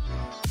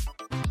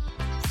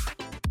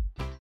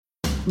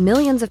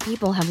 Millions of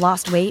people have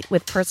lost weight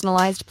with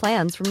personalized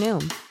plans from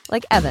Noom.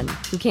 Like Evan,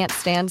 who can't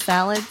stand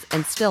salads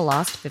and still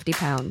lost 50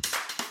 pounds.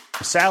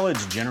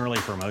 Salads generally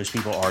for most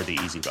people are the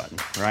easy button,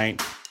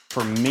 right?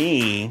 For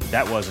me,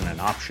 that wasn't an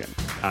option.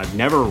 I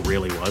never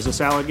really was a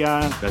salad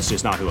guy. That's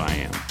just not who I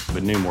am.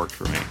 But Noom worked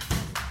for me.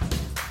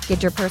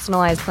 Get your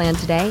personalized plan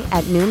today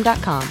at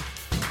Noom.com.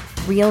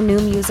 Real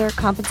Noom user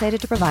compensated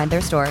to provide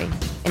their story.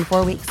 In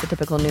 4 weeks, the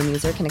typical Noom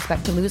user can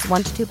expect to lose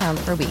 1 to 2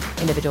 pounds per week.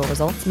 Individual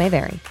results may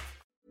vary.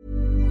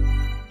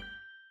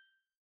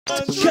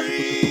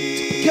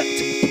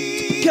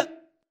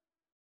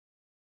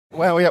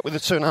 Where are we at with the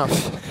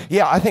 2.5?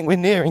 Yeah, I think we're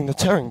nearing the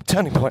turning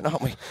point,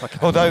 aren't we? Okay.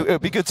 Although it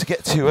would be good to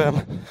get to...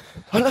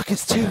 oh, look,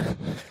 it's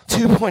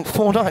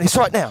 2.49. It's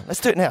right now. Let's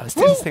do it now. Let's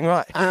do this thing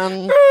right.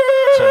 And...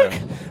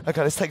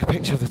 Okay, let's take a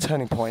picture of the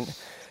turning point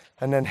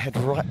and then head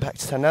right back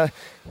to town. Now,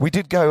 we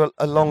did go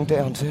a long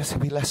down to this.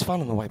 It'll be less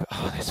fun on the way, but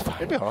that's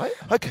fine. It'll be all right.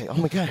 Okay,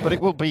 on we go. But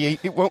it won't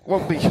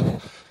be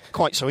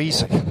quite so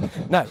easy.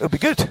 No, it'll be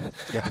good.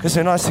 Yeah. Because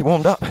they're nicely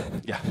warmed up.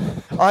 Yeah.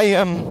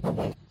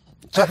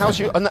 So how's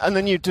you? And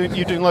then you're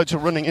doing loads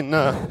of running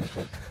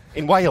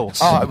in Wales.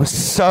 Oh, it was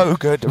so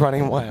good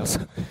running in Wales.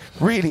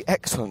 Really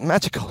excellent,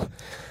 magical.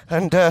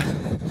 And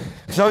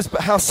because I was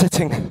house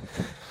sitting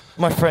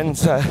my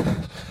friend's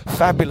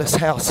fabulous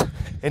house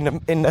in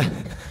the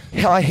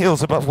high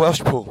hills above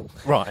Welshpool.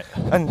 Right.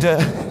 And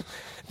they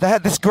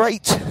got this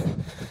great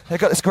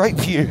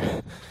view.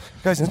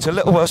 Goes into a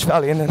little Welsh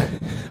valley and then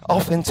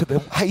off into the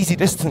hazy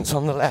distance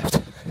on the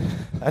left,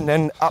 and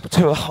then up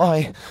to a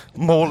high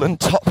moorland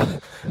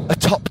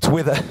topped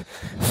with a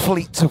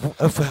fleet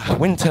of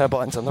wind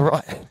turbines on the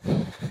right.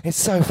 It's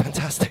so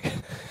fantastic.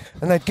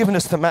 And they'd given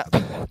us the map.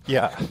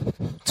 Yeah.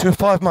 To a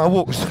 5-mile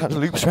walk, which kind of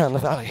loops around the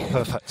valley.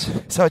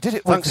 Perfect. So I did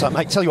it. Thanks,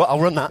 mate. Tell you what, I'll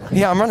run that.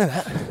 Yeah, I'm running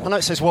that. I know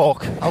it says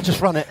walk. I'll just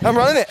run it. I'm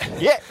running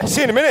it. Yeah. See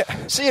you in a minute.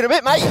 See you in a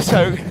bit,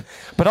 mate.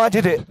 But I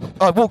did it.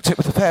 I walked it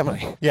with the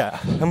family. Yeah.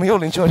 And we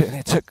all enjoyed it. And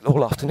it took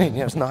all afternoon.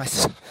 It was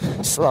nice,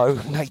 slow,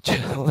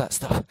 nature, all that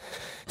stuff.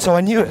 So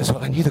I knew it as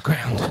well. I knew the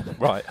ground.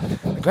 Right.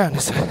 The ground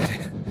is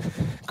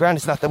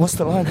not the... What's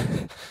the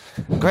line?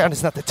 The ground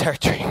is not the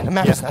territory. The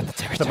map is not the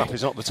territory. The map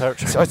is not the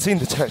territory. So I'd seen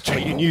the territory.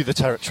 But you knew the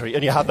territory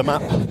and you had the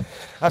map.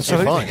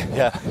 Absolutely. You're fine.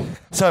 Yeah.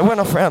 So I went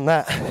off around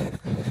that.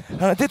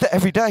 And I did that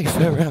every day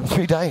for around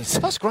 3 days.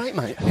 That's great,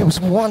 mate. It was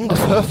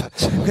wonderful.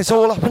 Perfect. It's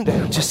all up and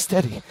down, just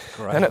steady.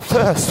 Great. And at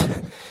first,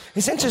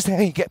 it's interesting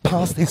how you get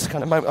past these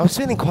kind of moments. I was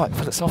feeling quite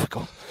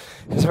philosophical.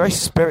 It's a very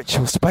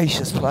spiritual,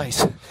 spacious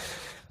place.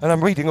 And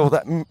I'm reading all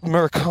that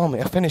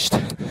Murakami. I finished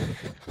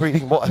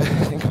reading what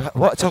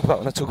I talk about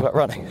when I talk about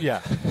running.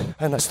 Yeah.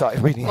 And I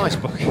started reading nice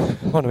book.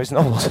 One of his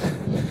novels.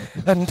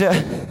 And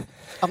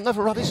I've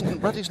never read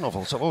his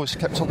novels. I've always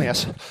kept on the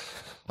S.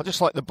 I just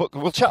like the book.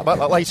 We'll chat about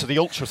that later, the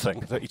ultra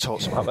thing that he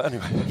talks about. But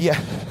anyway. Yeah.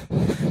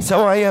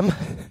 So I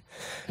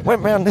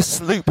went round this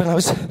loop and I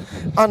was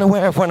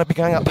unaware of when I'd be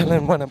going uphill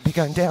and when I'd be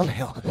going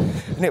downhill.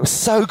 And it was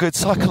so good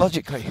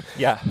psychologically.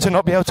 Yeah. To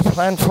not be able to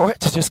plan for it,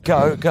 to just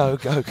go.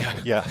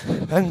 Yeah.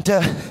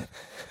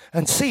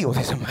 And see all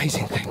these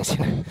amazing things,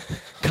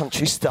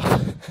 country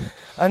stuff.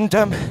 And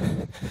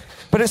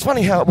but it's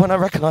funny how when I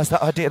recognised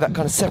that idea, that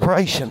kind of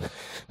separation,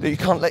 that you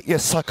can't let your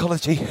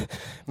psychology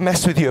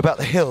mess with you about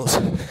the hills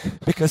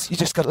because you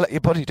just got to let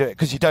your body do it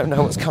because you don't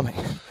know what's coming.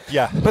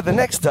 Yeah. But the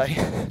next day,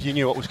 you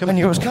knew what was coming. I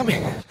knew what was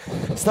coming.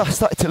 So I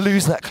started to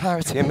lose that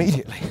clarity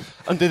immediately.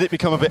 And did it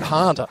become a bit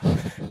harder?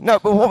 No,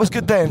 but what was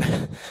good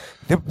then,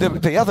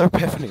 the other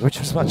epiphany, which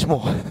was much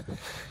more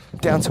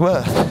down to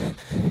earth.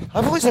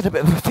 I've always had a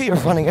bit of a fear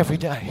of running every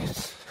day.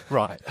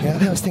 Right. Yeah,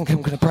 I always think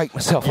I'm going to break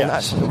myself on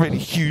that really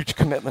huge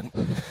commitment.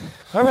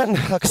 I ran,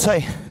 like I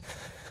say,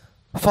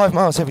 5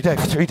 miles every day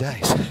for 3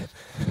 days,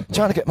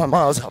 trying to get my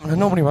miles up, and I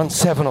normally run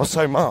 7 or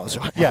so miles,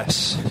 right?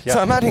 Yes. Yeah. So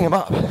I'm adding them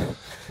up.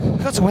 I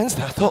got to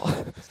Wednesday, I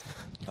thought,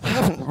 I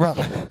haven't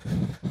run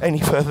any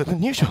further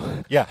than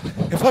usual. Yeah.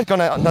 If I'd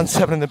gone out and done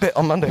 7 and a bit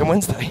on Monday and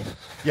Wednesday,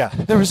 yeah,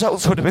 the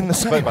results would have been the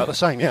same. About the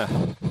same, yeah.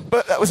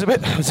 But I was a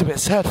bit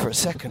sad for a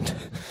second.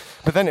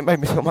 But then it made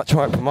me feel much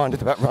more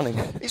open-minded about running.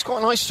 It's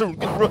quite nice to,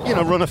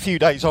 run a few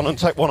days on and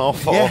take one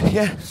off.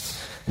 Yeah.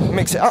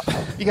 Mix it up.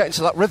 You get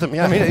into that rhythm,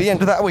 yeah. I mean, at the end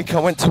of that week, I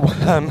went to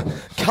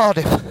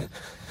Cardiff.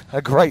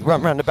 A great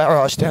run round the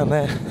barrage down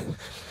there.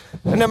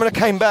 And then when I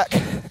came back,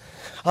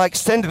 I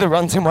extended the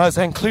runs in Wales.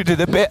 I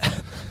included a bit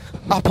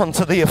up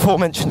onto the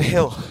aforementioned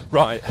hill.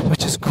 Right.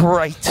 Which is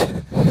great.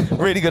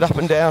 Really good up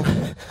and down.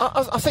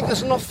 I think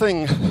there's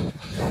nothing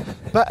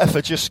better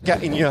for just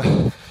getting your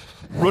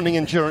running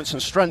endurance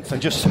and strength than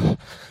just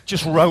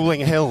rolling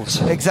hills.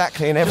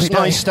 Exactly, and every just day.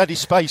 Nice steady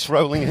space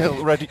rolling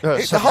hill.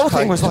 The whole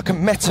thing was like a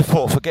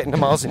metaphor for getting the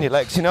miles in your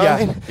legs, you know what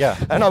I mean? Yeah.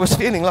 And I was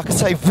feeling, like I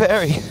say,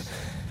 very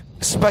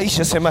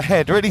spacious in my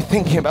head, really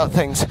thinking about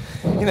things.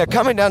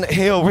 Coming down the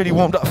hill, really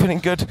warmed up, feeling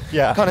good.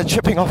 Yeah. Kind of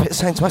tripping off it,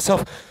 saying to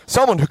myself,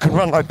 someone who can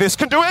run like this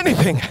can do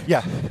anything.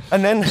 Yeah.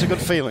 And then it's a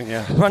good feeling,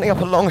 yeah. Running up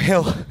a long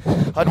hill,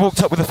 I'd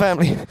walked up with the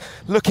family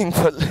looking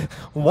for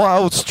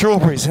wild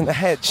strawberries in the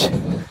hedge.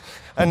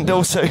 And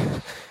also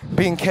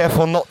being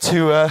careful not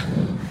to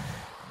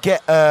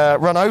get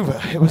run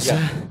over. It was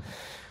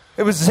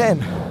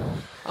zen.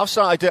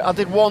 I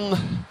did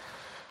one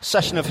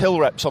session of hill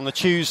reps on the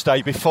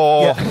Tuesday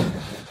before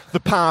the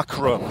park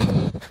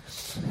run,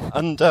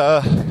 and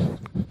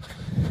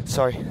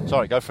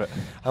Sorry, go for it.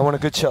 I want a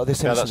good shot of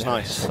this. Yeah, that's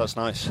nice. That's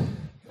nice.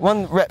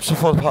 1 reps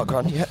before the park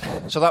run. Yeah.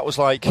 So that was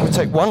like. We'll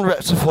take 1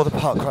 reps before the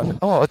park run.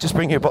 Oh, I'll just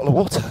bring you a bottle of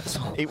water.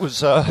 It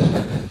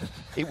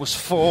was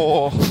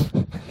 4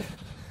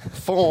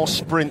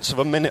 sprints of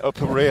a minute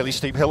up a really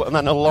steep hill, and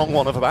then a long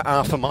one of about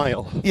half a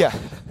mile. Yeah.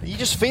 You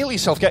just feel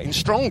yourself getting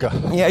stronger.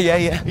 Yeah.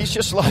 It's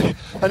just like,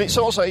 and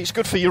it's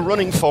good for your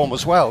running form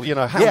as well. You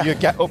know how you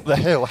get up the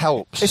hill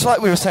helps. It's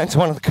like we were saying to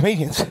one of the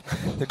comedians.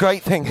 The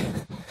great thing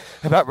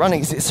about running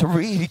is it's a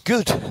really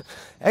good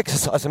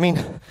exercise. I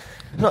mean,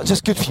 not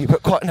just good for you,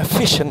 but quite an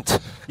efficient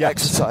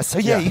exercise. So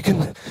you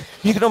can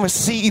almost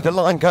see the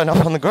line going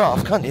up on the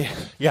graph, can't you?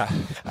 Yeah.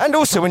 And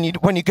also when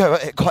you go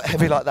at it quite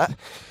heavy like that,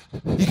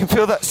 you can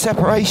feel that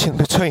separation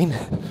between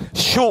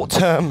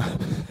short-term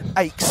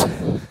aches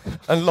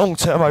and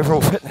long-term overall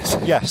fitness.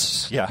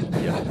 Yes. Yeah.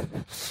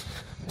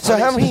 So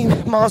how many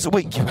miles a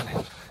week you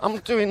running? I'm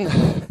doing.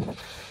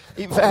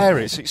 It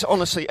varies. It's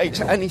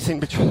anything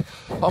between.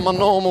 On my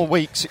normal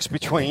weeks, it's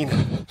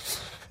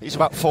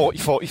about 40,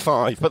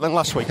 45. But then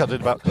last week I did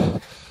about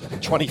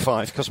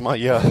 25 because I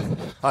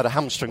had a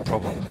hamstring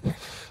problem.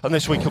 And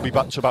this week I'll be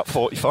back to about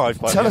 45.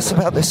 Tell us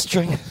about this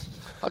string.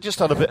 I just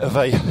had a bit of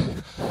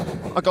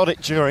I got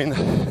it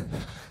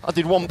I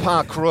did 1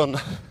 park run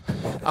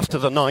after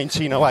the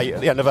 1908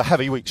 at the end of a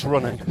heavy week's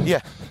running.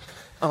 Yeah.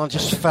 And I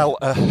just felt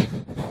a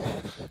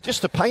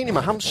pain in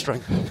my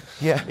hamstring.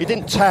 Yeah. It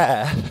didn't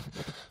tear,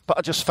 but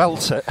I just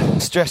felt it.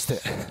 Stressed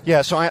it.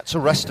 Yeah, so I had to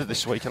rest it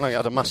this week and I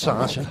had a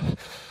massage and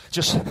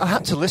I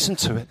had to listen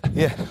to it.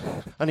 Yeah.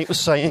 And it was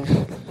saying,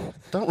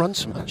 don't run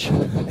so much.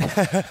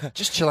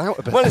 Just chill out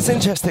a bit. Well, it's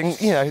interesting,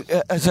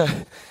 as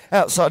an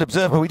outside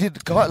observer, we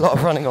did quite a lot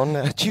of running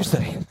on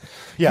Tuesday.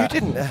 Yeah. You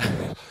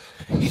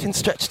didn't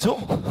stretch at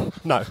all?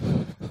 No.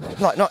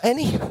 Like, not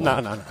any?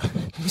 No.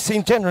 You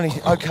seem generally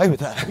okay with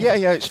that. Yeah,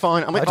 it's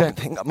fine. I don't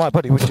think that my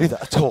body would do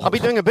that at all. I'll be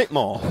doing a bit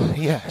more.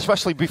 Yeah.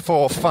 Especially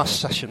before fast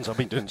sessions, I've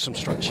been doing some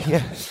stretching.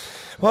 Yeah.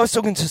 Well, I was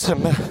talking to to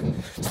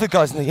the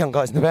guys and the young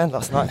guys in the band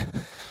last night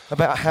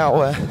about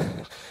how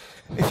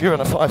if you're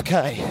on a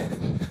 5k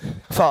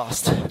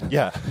fast,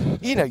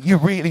 you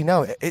really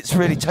know it. It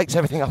really takes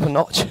everything up a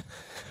notch.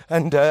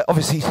 And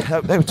obviously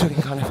they were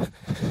talking kind of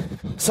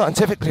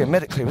scientifically and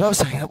medically, but I was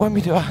saying that when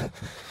we do our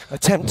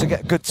attempt to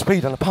get good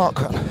speed on a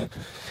park run,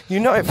 you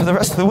know it for the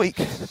rest of the week,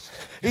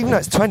 even though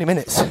it's 20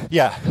 minutes.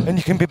 Yeah. And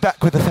you can be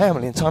back with the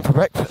family in time for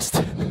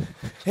breakfast.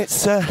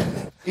 It's a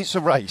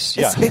race,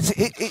 yeah.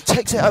 It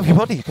takes it out of your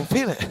body, you can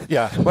feel it.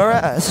 Yeah.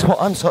 Whereas,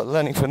 what I'm sort of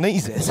learning from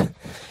these is,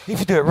 if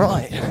you do it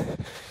right,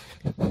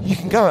 you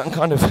can go out and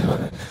kind of,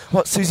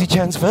 what Susie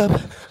Chan's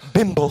verb?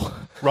 Bimble.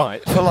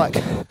 Right. For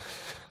like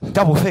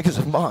double figures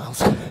of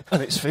miles.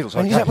 And it feels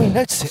like and you don't really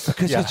notice it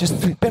because you're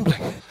just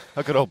bimbling.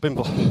 A good old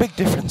bimble. Big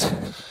difference.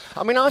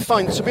 I mean,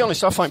 to be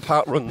honest, I find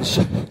park runs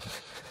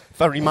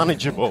very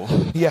manageable.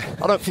 Yeah.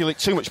 I don't feel it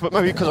too much, but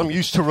maybe because I'm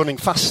used to running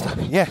faster.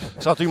 Yeah.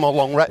 So I do more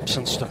long reps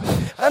and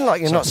stuff. And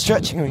like you're not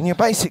stretching, I mean, you're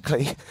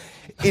basically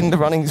in the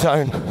running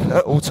zone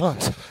at all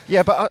times.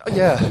 Yeah, but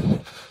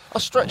I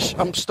stretch.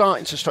 I'm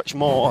starting to stretch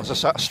more. As I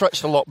said, I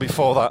stretched a lot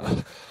before that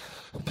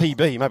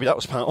PB. Maybe that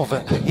was part of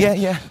it.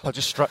 Yeah. I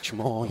just stretch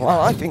more.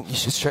 Well, I think you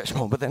should stretch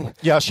more, but then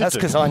I should. That's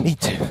because I need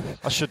to.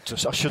 I should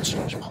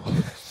stretch more.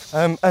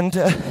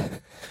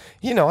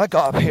 I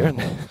got up here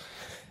and.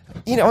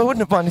 I wouldn't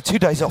have minded 2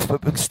 days off,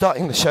 but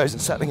starting the shows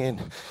and settling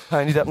in,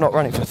 I ended up not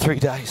running for 3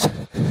 days.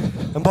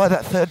 And by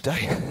that 3rd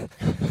day,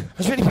 I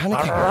was really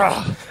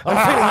panicking.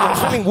 I'm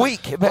feeling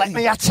weak. Let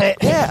me at it.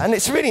 Yeah, and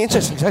it's really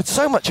interesting. So it's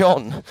so much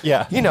on.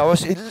 Yeah. I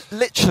was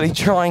literally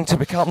trying to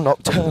become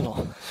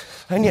nocturnal.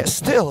 And yet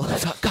still,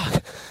 it's like,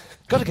 God,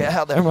 got to get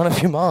out there and run a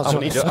few miles. I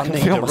need can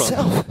feel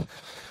myself. Run.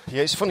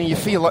 Yeah, it's funny, you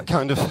feel that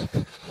kind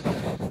of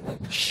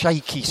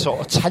shaky sort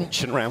of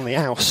tension around the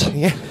house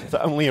that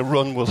only a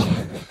run will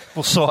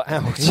sort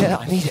out. Yeah,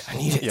 I need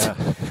it. Yeah.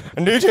 I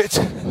need it.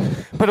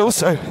 But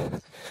also,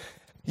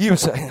 you were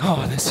saying,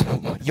 this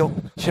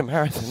Yorkshire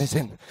Marathon is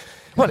in.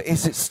 Well,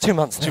 it's 2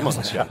 months now. 2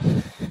 months, yeah.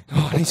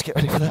 Oh, I need to get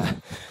ready for that.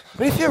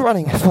 But if you're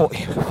running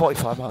 40,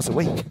 45 miles a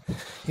week,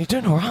 you're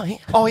doing all right.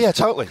 Oh, yeah,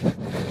 totally.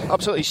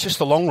 Absolutely. It's just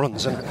the long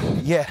runs, isn't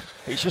it? Yeah.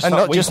 It's just and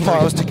not just weekly,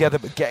 miles together,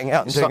 but getting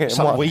out and doing it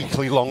in one.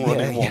 Weekly long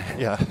running one.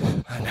 Yeah.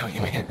 I know what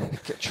you mean.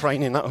 Get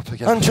training that up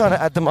again. I'm trying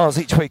to add the miles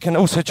each week and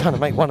also trying to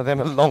make one of them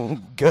a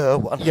longer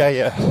one.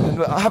 Yeah.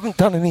 I haven't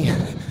done any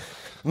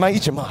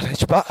major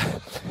mileage, but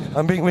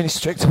I'm being really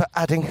strict about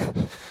adding.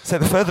 So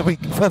the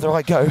further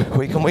I go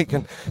week on week,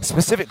 and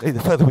specifically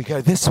the further we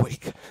go this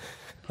week,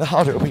 the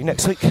harder it'll be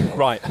next week.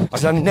 Right.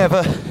 Because I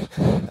never,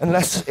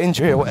 unless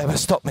injury or whatever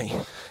stop me,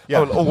 I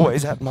will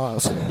always add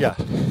miles. Yeah.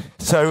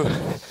 So,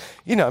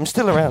 I'm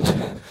still around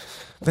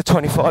the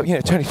 25,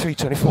 23,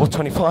 24,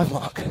 25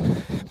 mark.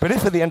 But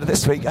if at the end of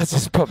this week, as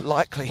is probably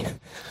likely,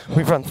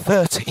 we've run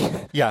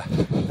 30,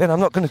 then I'm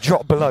not going to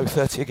drop below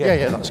 30 again.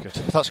 Yeah, that's good.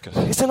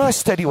 It's a nice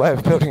steady way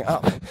of building it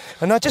up.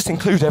 And I just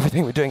include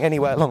everything we're doing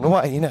anywhere along the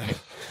way,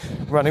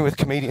 running with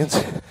comedians,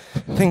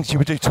 things you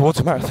would do towards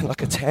a marathon,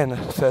 like a 10, a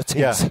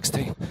 13,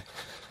 16.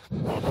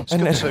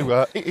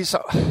 It's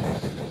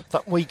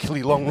That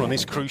weekly long run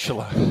is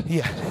crucial.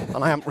 Yeah.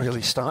 And I haven't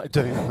really started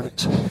doing them, and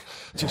it's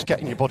just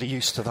getting your body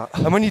used to that.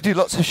 And when you do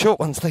lots of short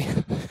ones, they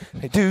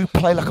do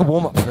play like a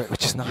warm-up for it,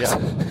 which is nice. Yeah.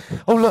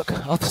 Oh, look,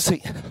 Arthur's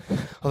Seat.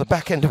 Or the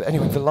back end of it,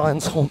 anyway, the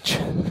Lion's Haunch.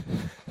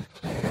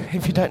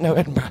 If you don't know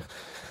Edinburgh,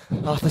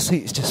 Arthur's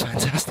Seat is just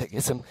fantastic.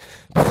 It's a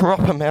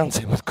proper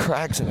mountain with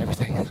crags and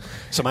everything.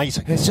 It's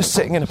amazing. It's just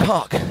sitting in a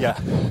park. Yeah.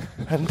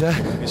 And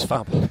it's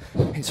fab.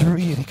 It's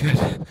really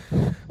good.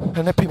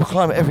 And then people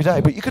climb it every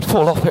day, but you could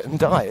fall off it and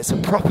die. It's a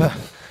proper...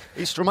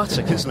 It's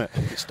dramatic, isn't it?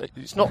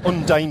 It's not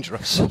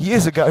undangerous.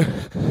 Years ago,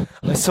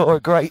 I saw a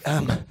great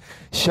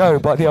show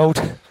by the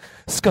old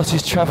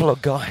Scottish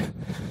travelogue guy,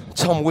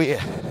 Tom Weir,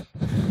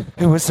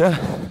 who was...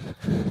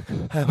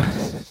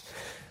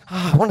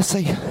 I want to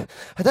say,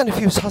 I don't know if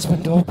he was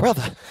husband or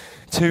brother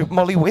to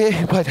Molly Weir,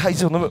 who played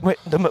Hazel the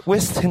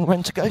McWhist in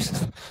Rent a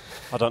Ghost.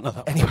 I don't know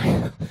that.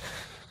 Anyway,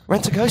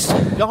 Rent a Ghost?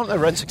 Yeah, I know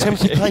Rent a Ghost.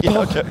 Timothy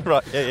Claypole. Yeah, okay.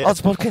 Right, yeah.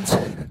 Odds Bodkins.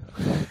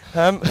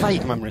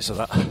 Vague memories of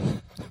that.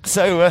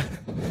 So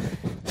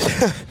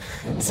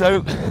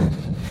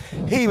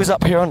he was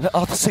up here on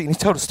Arthur's Seat, and he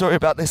told a story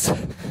about this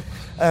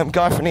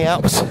guy from the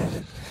Alps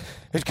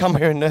who'd come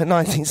here in the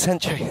 19th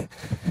century,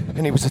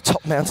 and he was a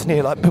top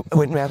mountaineer, like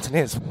when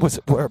mountaineers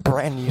were a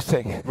brand new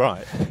thing.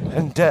 Right.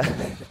 And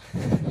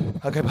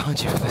I'll go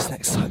behind you for this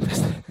next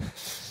cyclist.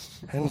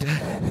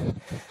 And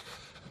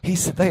he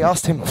said, they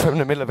asked him from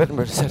the middle of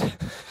Edinburgh, said,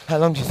 how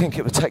long do you think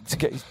it would take to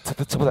get you to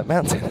the top of that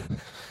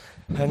mountain?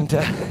 And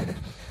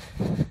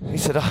he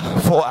said,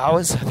 4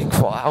 hours, I think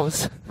 4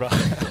 hours. Right.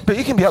 But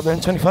you can be up there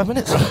in 25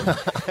 minutes.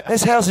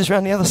 There's houses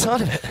around the other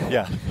side of it.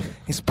 Yeah.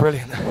 He's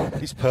brilliant.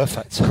 He's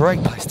perfect.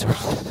 Great place to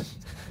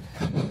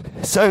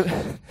run. So,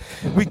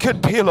 we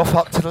could peel off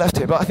up to the left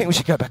here, but I think we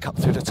should go back up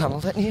through the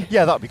tunnel, don't you?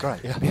 Yeah, that'd be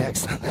great, yeah. Yeah,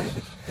 excellent.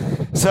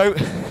 So,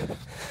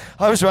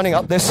 I was running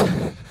up this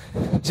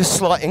just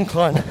slight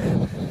incline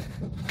a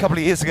couple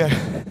of years ago.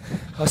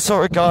 I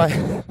saw a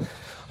guy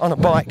on a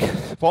bike.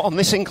 What, on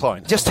this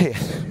incline? Just here.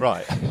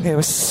 Right. It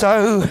was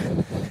so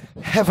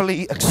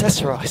heavily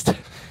accessorised.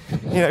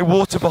 You know,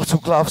 water bottle,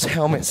 gloves,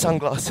 helmet,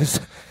 sunglasses,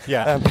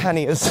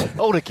 panniers.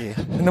 All the gear.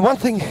 And the one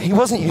thing he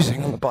wasn't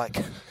using on the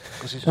bike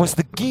was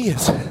the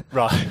gears.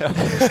 Right.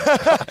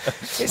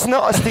 It's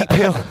not a steep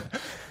hill.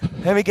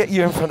 Let me get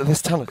you in front of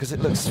this tunnel because it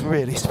looks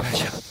really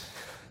special.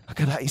 Look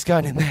at that, he's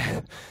going in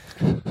there.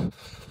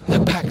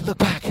 Look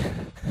back.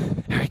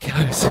 There he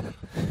goes.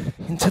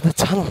 Into the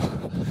tunnel.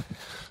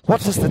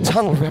 What does the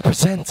tunnel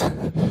represent?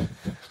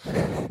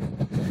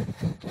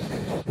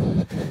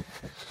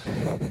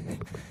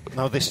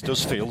 Now this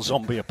does feel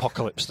zombie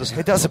apocalypse, doesn't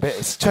it? It does a bit.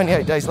 It's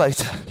 28 days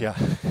later. Yeah.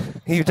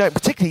 You don't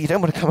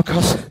want to come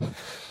across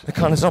the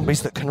kind of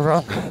zombies that can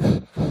run.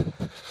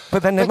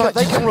 But then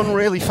they can run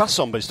really fast,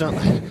 zombies, don't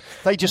they?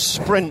 They just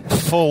sprint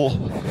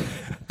full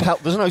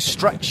pelt. There's no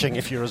stretching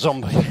if you're a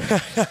zombie.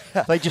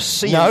 They just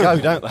see and go,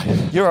 don't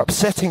they? You're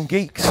upsetting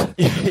geeks.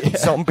 Yeah.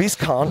 Zombies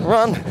can't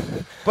run.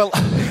 Well,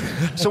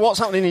 so what's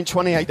happening in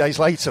 28 days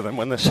later then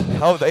when there's...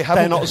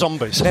 they're not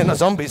zombies? They're not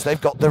zombies, they've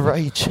got the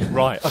rage.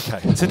 Right, okay.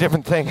 It's a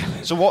different thing.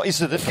 So what is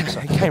the difference?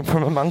 It came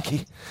from a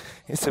monkey.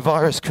 It's a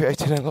virus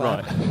created in a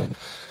lab. Right.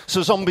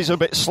 So zombies are a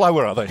bit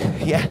slower, are they?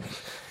 Yeah.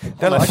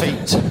 They're on like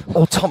their feet.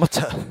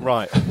 Automata.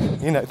 Right.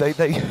 You know,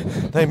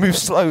 they move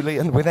slowly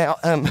and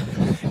without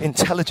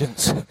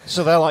intelligence.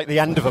 So they're like the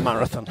end of a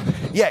marathon?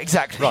 Yeah,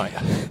 exactly. Right.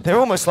 They're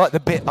almost like the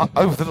bit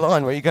over the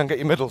line where you go and get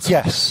your medals.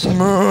 Yes.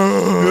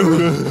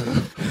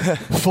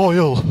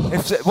 Foil.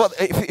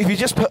 If you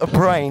just put a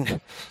brain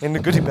in the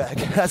goodie bag,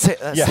 that's it.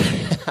 That's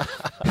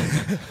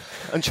it.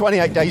 And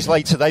 28 days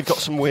later, they've got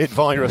some weird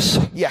virus.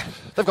 Yeah.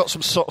 They've got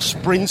some sort of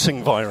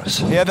sprinting virus.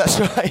 Yeah, that's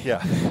right.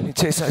 Yeah. And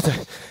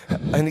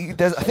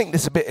I think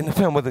there's a bit in the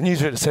film where the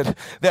newsreader said,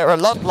 they're a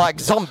lot like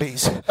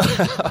zombies,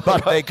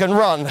 but they can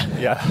run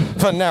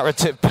for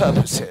narrative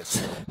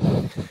purposes.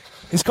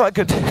 It's quite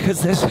good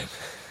because there's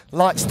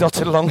lights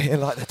dotted along here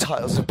like the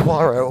titles of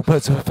Poirot or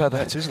Birds of a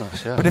Feather. It is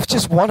nice, yeah. But if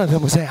just one of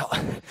them was out,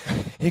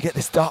 you get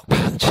this dark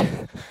patch.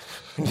 And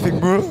you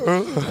think,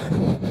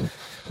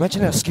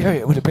 imagine how scary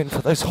it would have been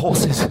for those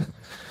horses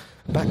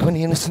back when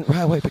the Innocent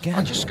Railway began.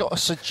 I just got a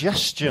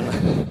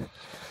suggestion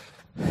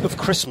of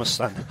Christmas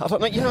then. I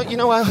don't know, you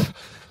know how,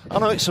 I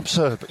know it's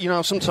absurd, but you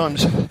know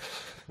sometimes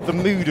the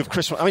mood of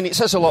Christmas, I mean it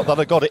says a lot that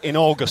I got it in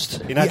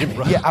August in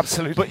Edinburgh. Yeah,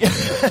 absolutely.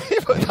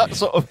 But that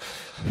sort of,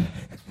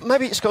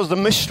 maybe it's because of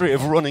the mystery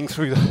of running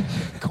through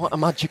quite a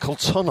magical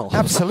tunnel.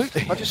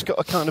 Absolutely. I just got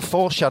a kind of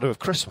foreshadow of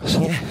Christmas.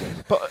 Yeah.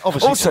 But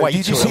obviously, also,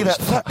 did you see that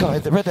fat guy,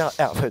 the red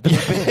outfit,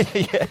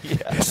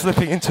 yeah,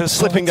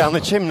 slipping down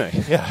the chimney?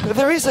 Yeah. But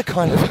there is a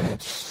kind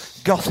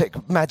of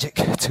gothic magic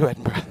to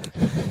Edinburgh.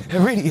 It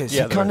really is.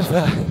 Yeah,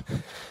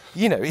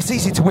 it's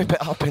easy to whip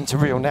it up into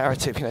real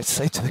narrative. To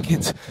say to the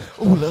kids,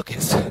 "Oh, look,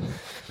 it's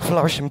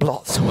flourishing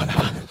blots or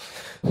whatever."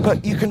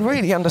 But you can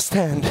really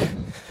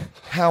understand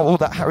how all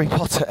that Harry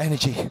Potter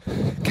energy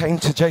came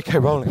to J.K.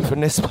 Rowling from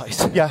this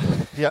place. Yeah.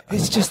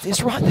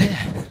 It's right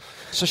there.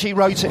 So she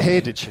wrote it here,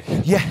 did she?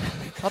 Yeah.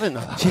 I didn't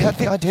know that. She had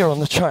the idea on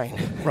the train.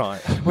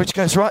 Right. Which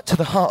goes right to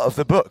the heart of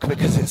the book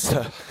because it's,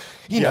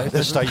 You know,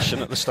 the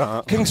station at the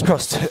start. King's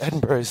Cross to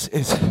Edinburgh is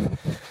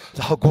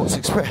the Hogwarts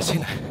Express, you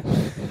know.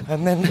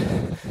 And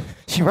then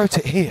she wrote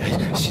it here.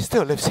 She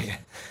still lives here.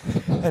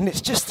 And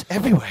it's just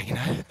everywhere, you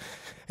know.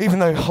 Even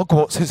though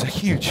Hogwarts is a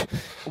huge,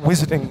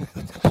 wizarding,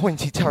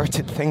 pointy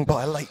turreted thing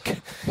by a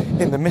lake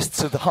in the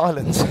mists of the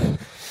Highlands,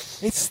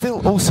 it's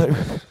still also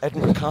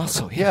Edinburgh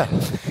Castle. Yeah.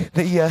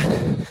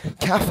 The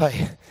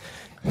cafe,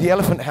 the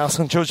Elephant House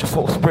on George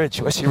IV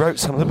Bridge, where she wrote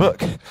some of the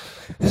book,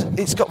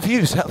 it's got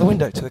views out the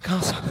window to the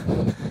castle.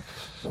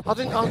 I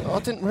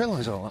didn't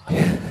realise all that.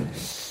 Yeah.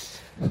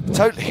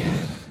 Totally.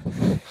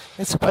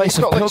 It's a place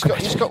of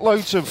pilgrimage. It's got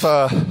loads of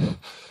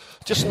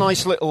just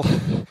nice little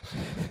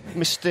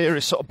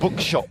mysterious sort of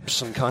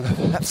bookshops and kind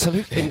of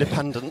absolutely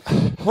independent.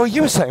 Well,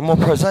 you were saying more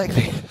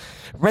prosaically,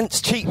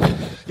 rent's cheap.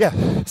 Yeah.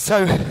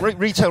 So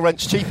retail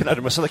rent's cheap in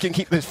Edinburgh, so they can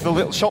keep the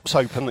little shops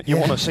open that you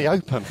want to see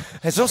open.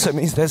 It also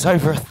means there's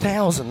over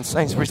 1,000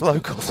 Sainsbury's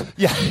locals.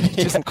 Yeah. Which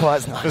isn't quite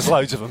as nice. There's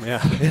loads of them,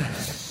 yeah.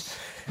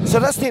 So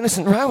that's the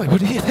Innocent Railway. What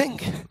do you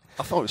think?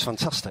 I thought it was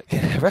fantastic.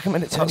 Yeah,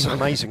 recommend it to That's anyone.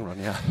 an amazing run,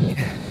 yeah.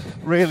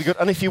 Really good.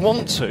 And if you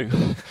want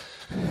to,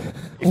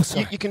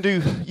 you can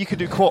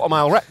do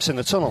quarter-mile reps in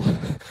the tunnel.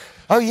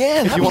 Oh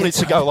yeah. If you wanted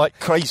to go like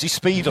crazy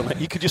speed on it,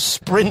 you could just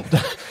sprint.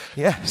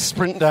 Yeah.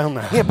 Sprint down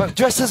there. Yeah, but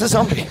dressed as a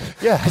zombie.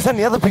 Yeah. Because then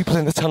the other people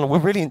in the tunnel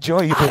will really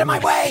enjoy you. Out of my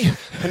way!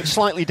 And it's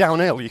slightly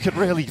downhill. You could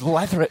really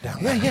leather it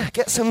down there. Yeah.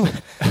 Get some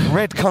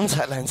red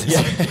contact lenses.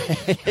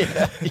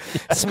 Yeah.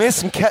 Smear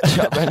some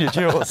ketchup around your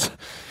jaws.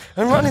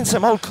 And run in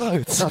some old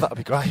clothes. Oh, that'd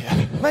be great,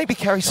 yeah. Maybe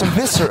carry some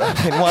viscera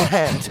in one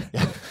hand.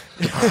 Yeah.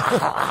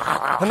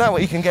 And that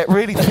way you can get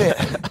really fit.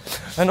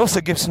 And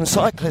also give some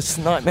cyclists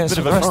nightmares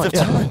for the rest of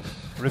time.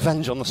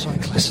 Revenge on the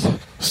cyclist.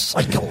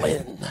 Cycle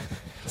in.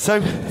 So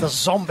the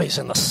zombies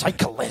in the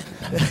cycle in.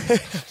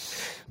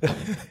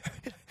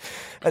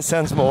 That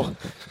sounds more...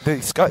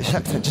 The Scottish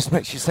accent just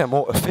makes you sound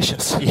more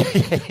officious.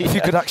 If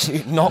you could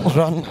actually not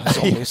run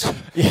zombies.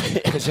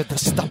 Because you're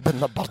disturbing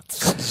the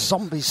birds.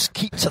 Zombies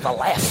keep to the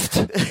left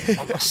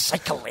on the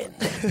cycle in.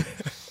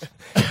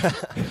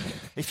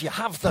 If you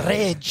have the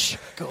rage,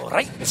 go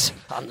right,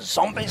 and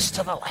zombies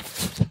to the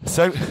left.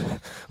 So,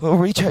 we'll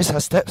retrace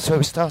our steps where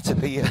we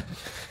started the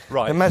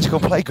magical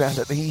playground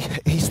at the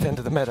east end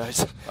of the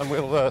meadows. And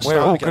we'll where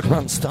all good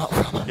runs start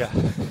from. Yeah.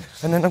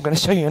 And then I'm going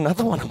to show you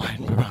another one of my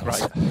runs.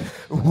 Right.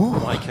 Ooh.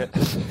 Like it.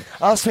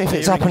 Ask me if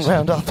it's up and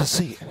round Arthur's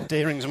Seat.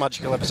 Deering's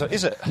magical episode.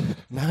 Is it?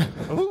 No.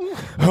 Ooh.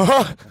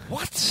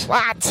 What?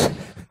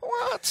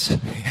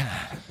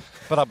 Yeah.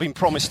 But I've been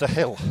promised a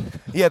hill.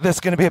 Yeah, there's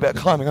going to be a bit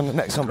of climbing on the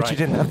next one, which you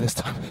didn't have this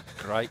time.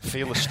 Great.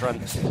 Feel the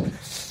strength.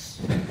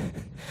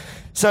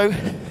 So,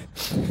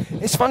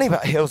 it's funny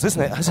about hills,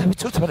 isn't it? As we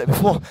talked about it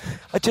before,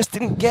 I just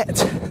didn't get,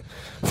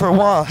 for a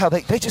while, how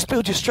they just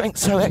build your strength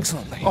so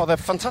excellently. Oh, they're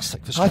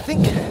fantastic for strength.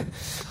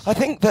 I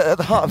think that at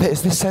the heart of it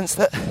is this sense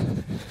that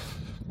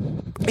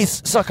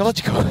it's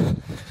psychological.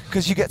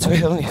 Because you get to a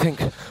hill and you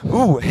think,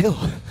 ooh, a hill.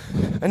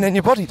 And then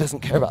your body doesn't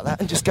care about that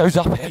and just goes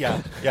up it.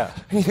 Yeah.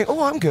 And you think,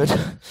 oh, I'm good.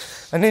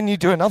 And then you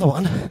do another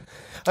one.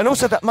 And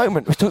also that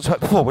moment we talked about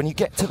before, when you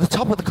get to the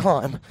top of the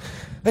climb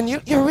and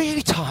you're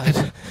really tired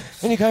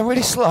and you're going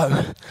really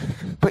slow,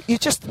 but you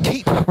just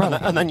keep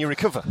running. And then you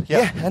recover.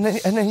 Yeah, and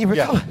then you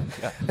recover.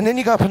 Yeah. And then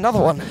you go up another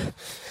one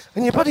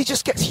and your body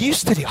just gets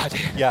used to the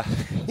idea. Yeah.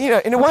 You know,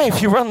 in a way,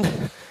 if you run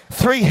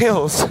 3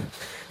 hills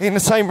in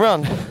the same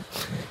run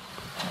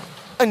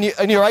and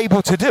you're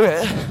able to do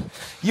it,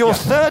 your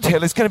third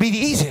hill is going to be the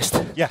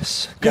easiest.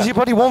 Yes. Because your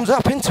body warms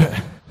up into it.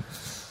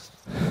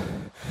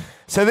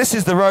 So this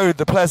is the road,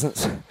 the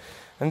Pleasance,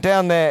 and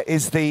down there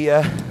is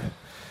the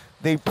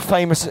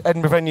famous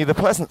Edinburgh venue, the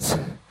Pleasance,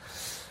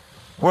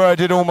 where I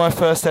did all my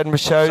first Edinburgh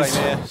shows.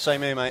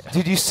 Same here, mate.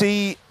 Have you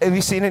seen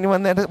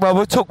anyone there? Well,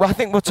 I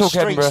think we'll talk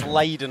Edinburgh. The streets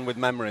laden with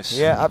memories.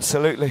 Yeah,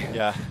 absolutely.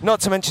 Yeah.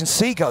 Not to mention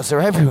seagulls, they're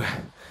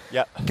everywhere.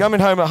 Yeah. Coming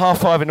home at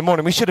 5:30 in the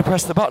morning, we should have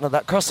pressed the button at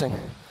that crossing.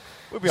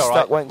 We'll be all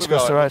right. We'll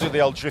do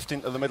the old drift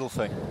into the middle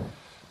thing.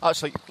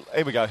 Actually,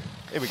 here we go.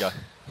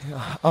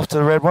 After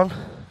the red one.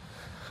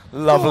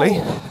 Lovely.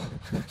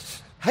 Ooh.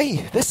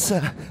 Hey, this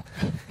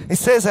it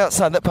says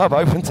outside that pub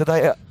open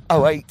today at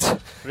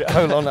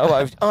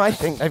 08:00. I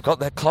think they've got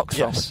their clocks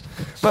wrong. Yes.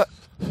 But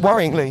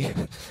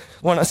worryingly,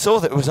 when I saw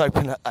that it was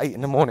open at 8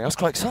 in the morning, I was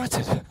quite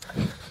excited.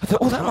 I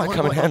thought, that might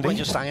come in handy. We'll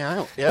just hang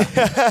out. Yeah.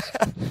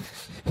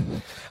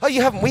 Oh,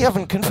 we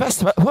haven't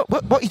confessed about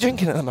what are you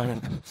drinking at the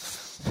moment?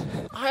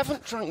 I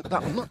haven't drank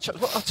that much.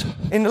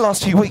 In the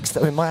last few weeks,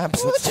 though, in my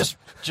absence.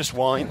 Just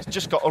wine.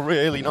 Just got a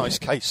really nice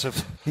case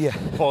of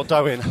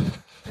Bordeaux in.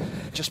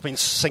 Just been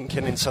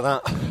sinking into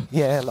that.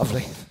 Yeah,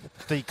 lovely.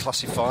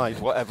 Declassified,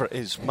 whatever it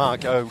is,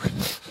 Margaux.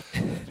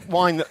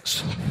 Wine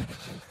that's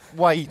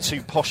way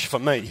too posh for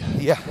me.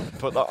 Yeah.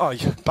 But that I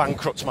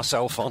bankrupt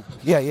myself on.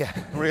 Yeah.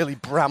 Really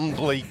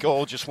brambly,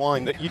 gorgeous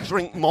wine that you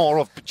drink more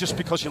of just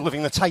because you're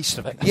living the taste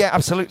of it. Yeah,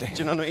 absolutely. Do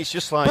you know what I mean? It's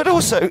just like... But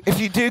also, if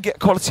you do get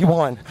quality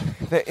wine,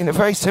 that in a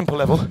very simple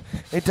level,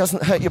 it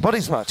doesn't hurt your body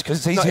as much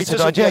because it's easier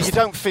to digest. Yeah, you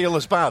don't feel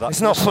as bad. It's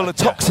not full of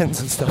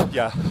toxins and stuff.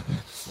 Yeah.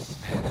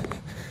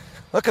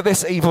 Look at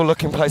this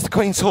evil-looking place, the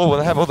Queen's Hall, where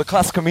they have all the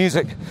classical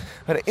music.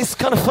 And it's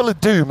kind of full of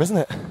doom, isn't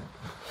it?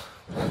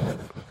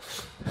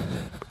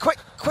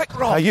 Quick,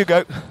 Rob. You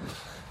go.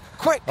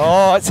 Quick.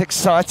 Oh, it's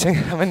exciting.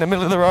 I'm in the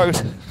middle of the road.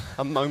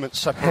 A moment's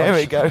separation. Here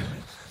we go.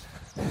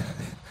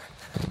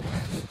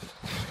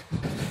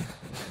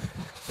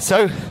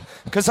 So,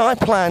 because I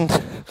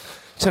planned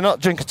to not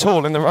drink at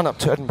all in the run-up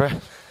to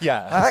Edinburgh,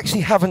 Yeah. I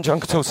actually haven't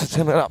drunk at all since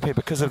I'm up here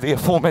because of the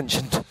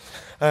aforementioned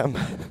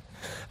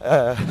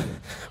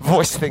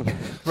voice thing.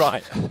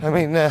 Right. I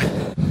mean,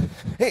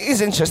 it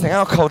is interesting.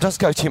 Alcohol does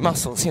go to your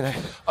muscles, you know.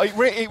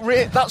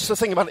 That's the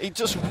thing about it. It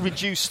does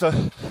reduce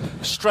the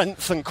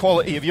strength and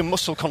quality of your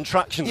muscle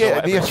contractions. Yeah, or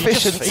whatever. the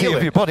efficiency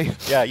of your body.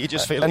 Yeah, you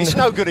just feel it. And It's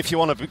no good if you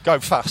want to go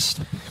fast.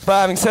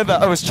 But having said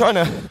that, I was trying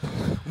to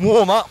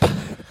warm up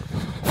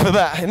for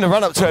that in the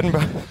run-up to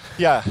Edinburgh.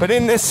 Yeah. But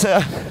in this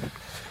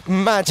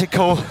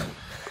magical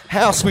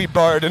house we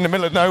borrowed in the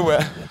middle of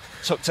nowhere,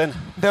 Tucked in.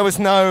 there was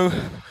no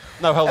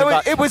holding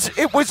back.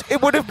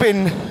 It would have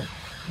been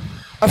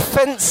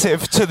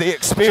offensive to the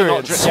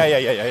experience.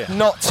 Yeah.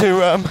 Not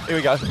to Here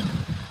we go.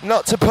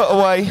 not to put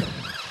away.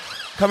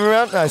 Coming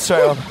around? No,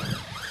 straight on.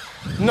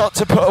 Not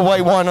to put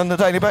away wine on a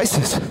daily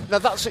basis. Now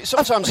that's it.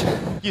 Sometimes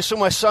you're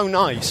somewhere so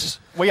nice,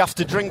 we have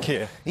to drink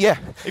here. Yeah.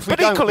 If we but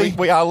don't, equally,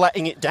 we are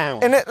letting it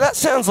down. and that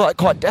sounds like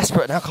quite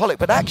desperate and alcoholic,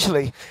 but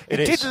actually, it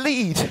did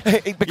lead,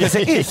 because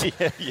it is,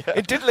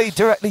 it did lead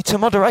directly to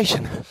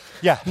moderation.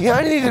 Yeah. You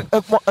only need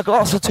a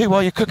glass or two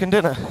while you're cooking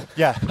dinner.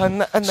 Yeah.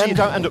 And So then you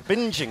don't end up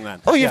binging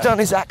then. all you've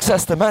done is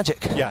access the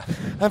magic. Yeah.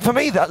 And for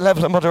me, that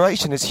level of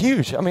moderation is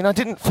huge. I mean, I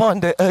didn't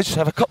find the urge to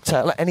have a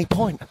cocktail at any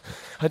point.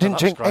 I didn't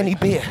that's drink great. any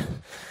beer.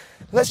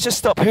 Let's just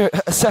stop here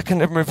a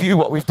second and review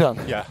what we've done.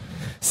 Yeah.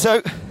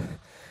 So, did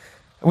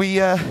we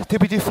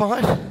do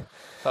 5?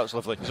 That was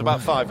lovely. It was about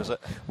 5, is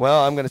it?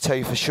 Well, I'm going to tell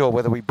you for sure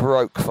whether we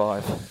broke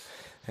 5.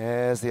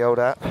 There's the old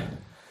app.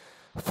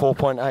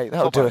 4.8.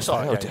 That'll do us.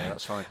 Sorry, That'll do.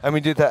 that's fine. And we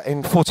did that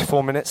in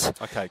 44 minutes.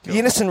 Okay, The cool.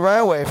 Unison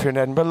Railway, if you're in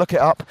Edinburgh, look it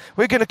up.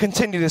 We're going to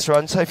continue this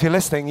run, so if you're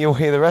listening, you'll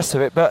hear the rest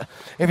of it. But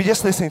if you're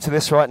just listening to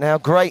this right now,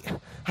 great.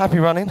 Happy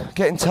running.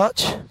 Get in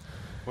touch.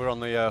 We're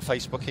on the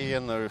Facebookie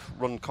and the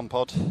Run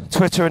Compod.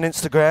 Twitter and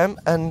Instagram.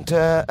 And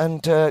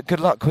good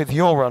luck with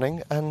your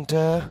running. And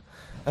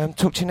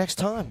talk to you next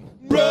time.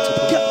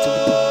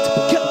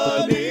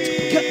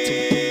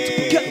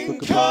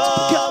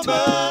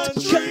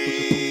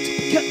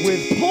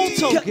 With Paul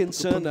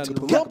Tonkinson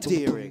and Rob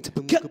Deering.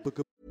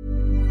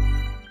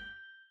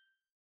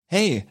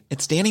 Hey,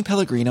 it's Danny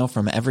Pellegrino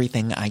from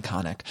Everything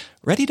Iconic.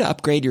 Ready to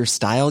upgrade your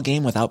style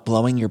game without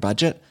blowing your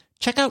budget?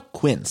 Check out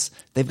Quince.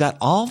 They've got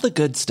all the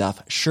good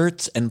stuff,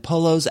 shirts and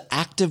polos,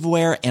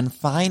 activewear, and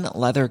fine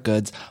leather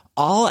goods,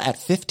 all at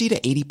 50 to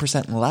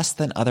 80% less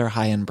than other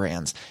high-end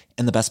brands.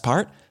 And the best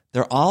part?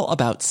 They're all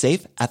about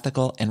safe,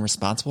 ethical, and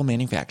responsible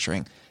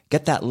manufacturing.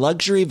 Get that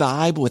luxury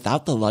vibe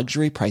without the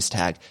luxury price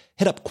tag.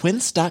 Hit up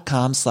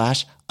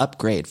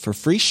quince.com/upgrade for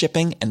free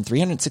shipping and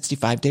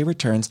 365-day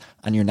returns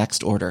on your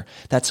next order.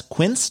 That's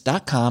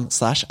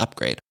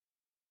quince.com/upgrade.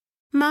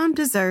 Mom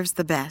deserves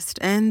the best,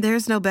 and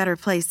there's no better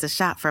place to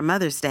shop for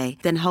Mother's Day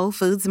than Whole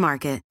Foods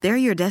Market. They're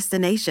your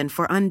destination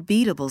for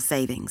unbeatable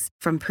savings,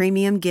 from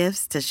premium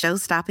gifts to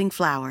show-stopping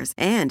flowers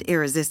and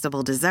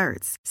irresistible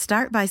desserts.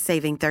 Start by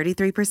saving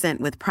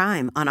 33% with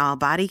Prime on all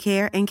body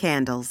care and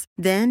candles.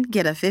 Then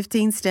get a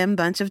 15-stem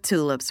bunch of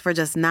tulips for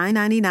just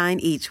 $9.99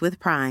 each with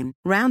Prime.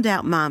 Round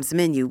out Mom's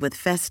menu with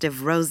festive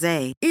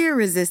rosé,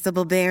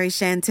 irresistible berry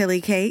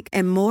chantilly cake,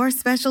 and more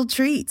special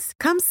treats.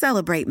 Come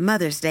celebrate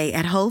Mother's Day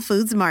at Whole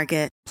Foods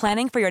Market.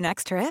 Planning for your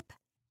next trip?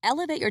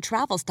 Elevate your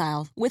travel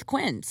style with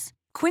Quince.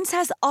 Quince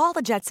has all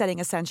the jet-setting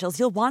essentials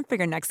you'll want for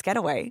your next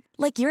getaway,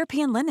 like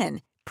European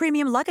linen,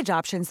 premium luggage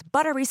options,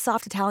 buttery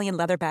soft Italian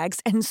leather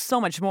bags, and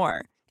so much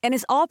more. And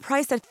is all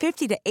priced at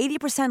 50 to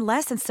 80%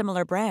 less than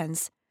similar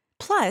brands.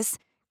 Plus,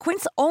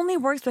 Quince only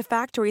works with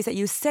factories that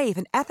use safe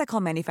and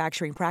ethical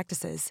manufacturing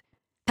practices.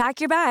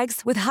 Pack your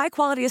bags with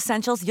high-quality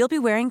essentials you'll be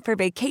wearing for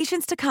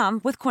vacations to come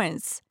with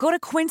Quince. Go to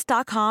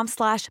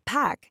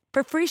quince.com/pack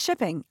for free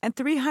shipping and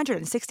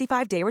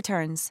 365-day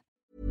returns.